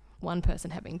one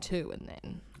person having 2 and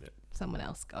then someone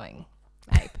else going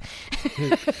ape.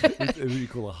 It's what you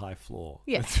call a high floor.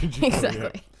 Yeah, That's what you call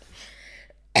it,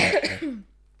 exactly.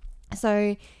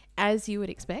 So, as you would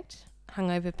expect,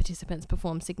 hungover participants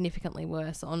performed significantly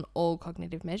worse on all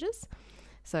cognitive measures.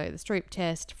 So, the Stroop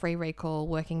test, free recall,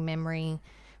 working memory,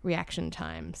 reaction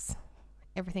times,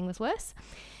 everything was worse.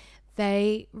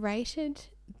 They rated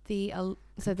the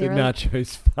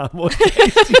nachos far more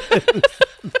tasty.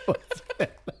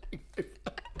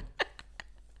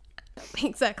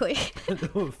 Exactly. They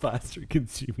were faster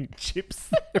consuming chips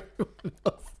than everyone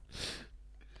else.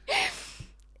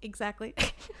 Exactly.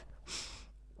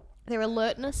 Their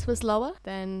alertness was lower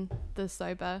than the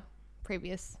sober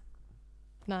previous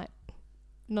night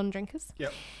non-drinkers.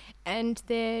 Yep. And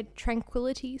their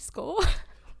tranquility score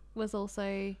was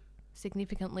also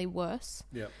significantly worse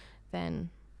than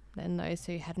those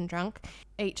who hadn't drunk.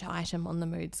 Each item on the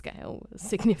mood scale was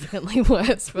significantly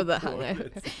worse for the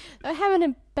hungover. They were having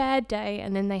a bad day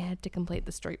and then they had to complete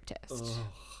the Stroop test. Oh.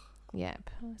 Yep.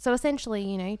 So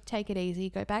essentially, take it easy,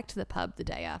 go back to the pub the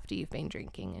day after you've been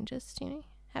drinking and just,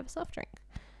 have a soft drink.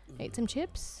 Eat some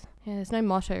chips. Yeah, there's no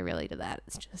motto really to that.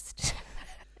 It's just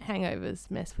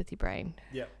hangovers mess with your brain.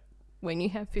 Yep. When you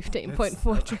have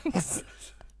 15.4 drinks.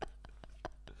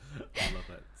 I love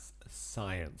that.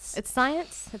 Science. It's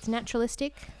science. It's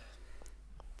naturalistic.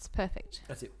 It's perfect.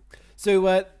 That's it.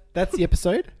 So that's the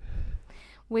episode.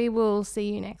 We will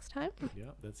see you next time.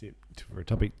 Yeah, that's it for a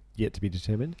topic yet to be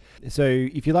determined. So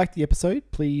if you liked the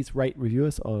episode, please rate and review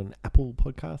us on Apple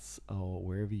Podcasts or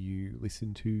wherever you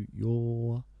listen to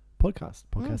your podcast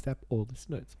app or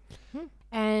listen notes.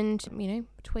 And,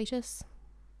 tweet us,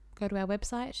 go to our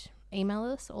website, email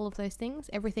us, all of those things.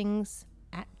 Everything's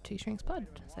at twosshrinkspod.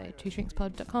 So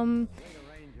twosshrinkspod.com,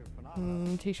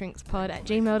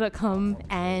 twosshrinkspod@gmail.com,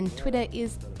 and Twitter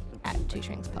is at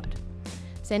twosshrinkspod.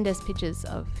 Send us pictures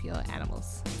of your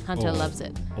animals. Hunter loves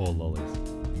it. Or lollies.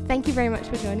 Thank you very much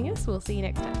for joining us. We'll see you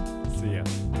next time. See ya.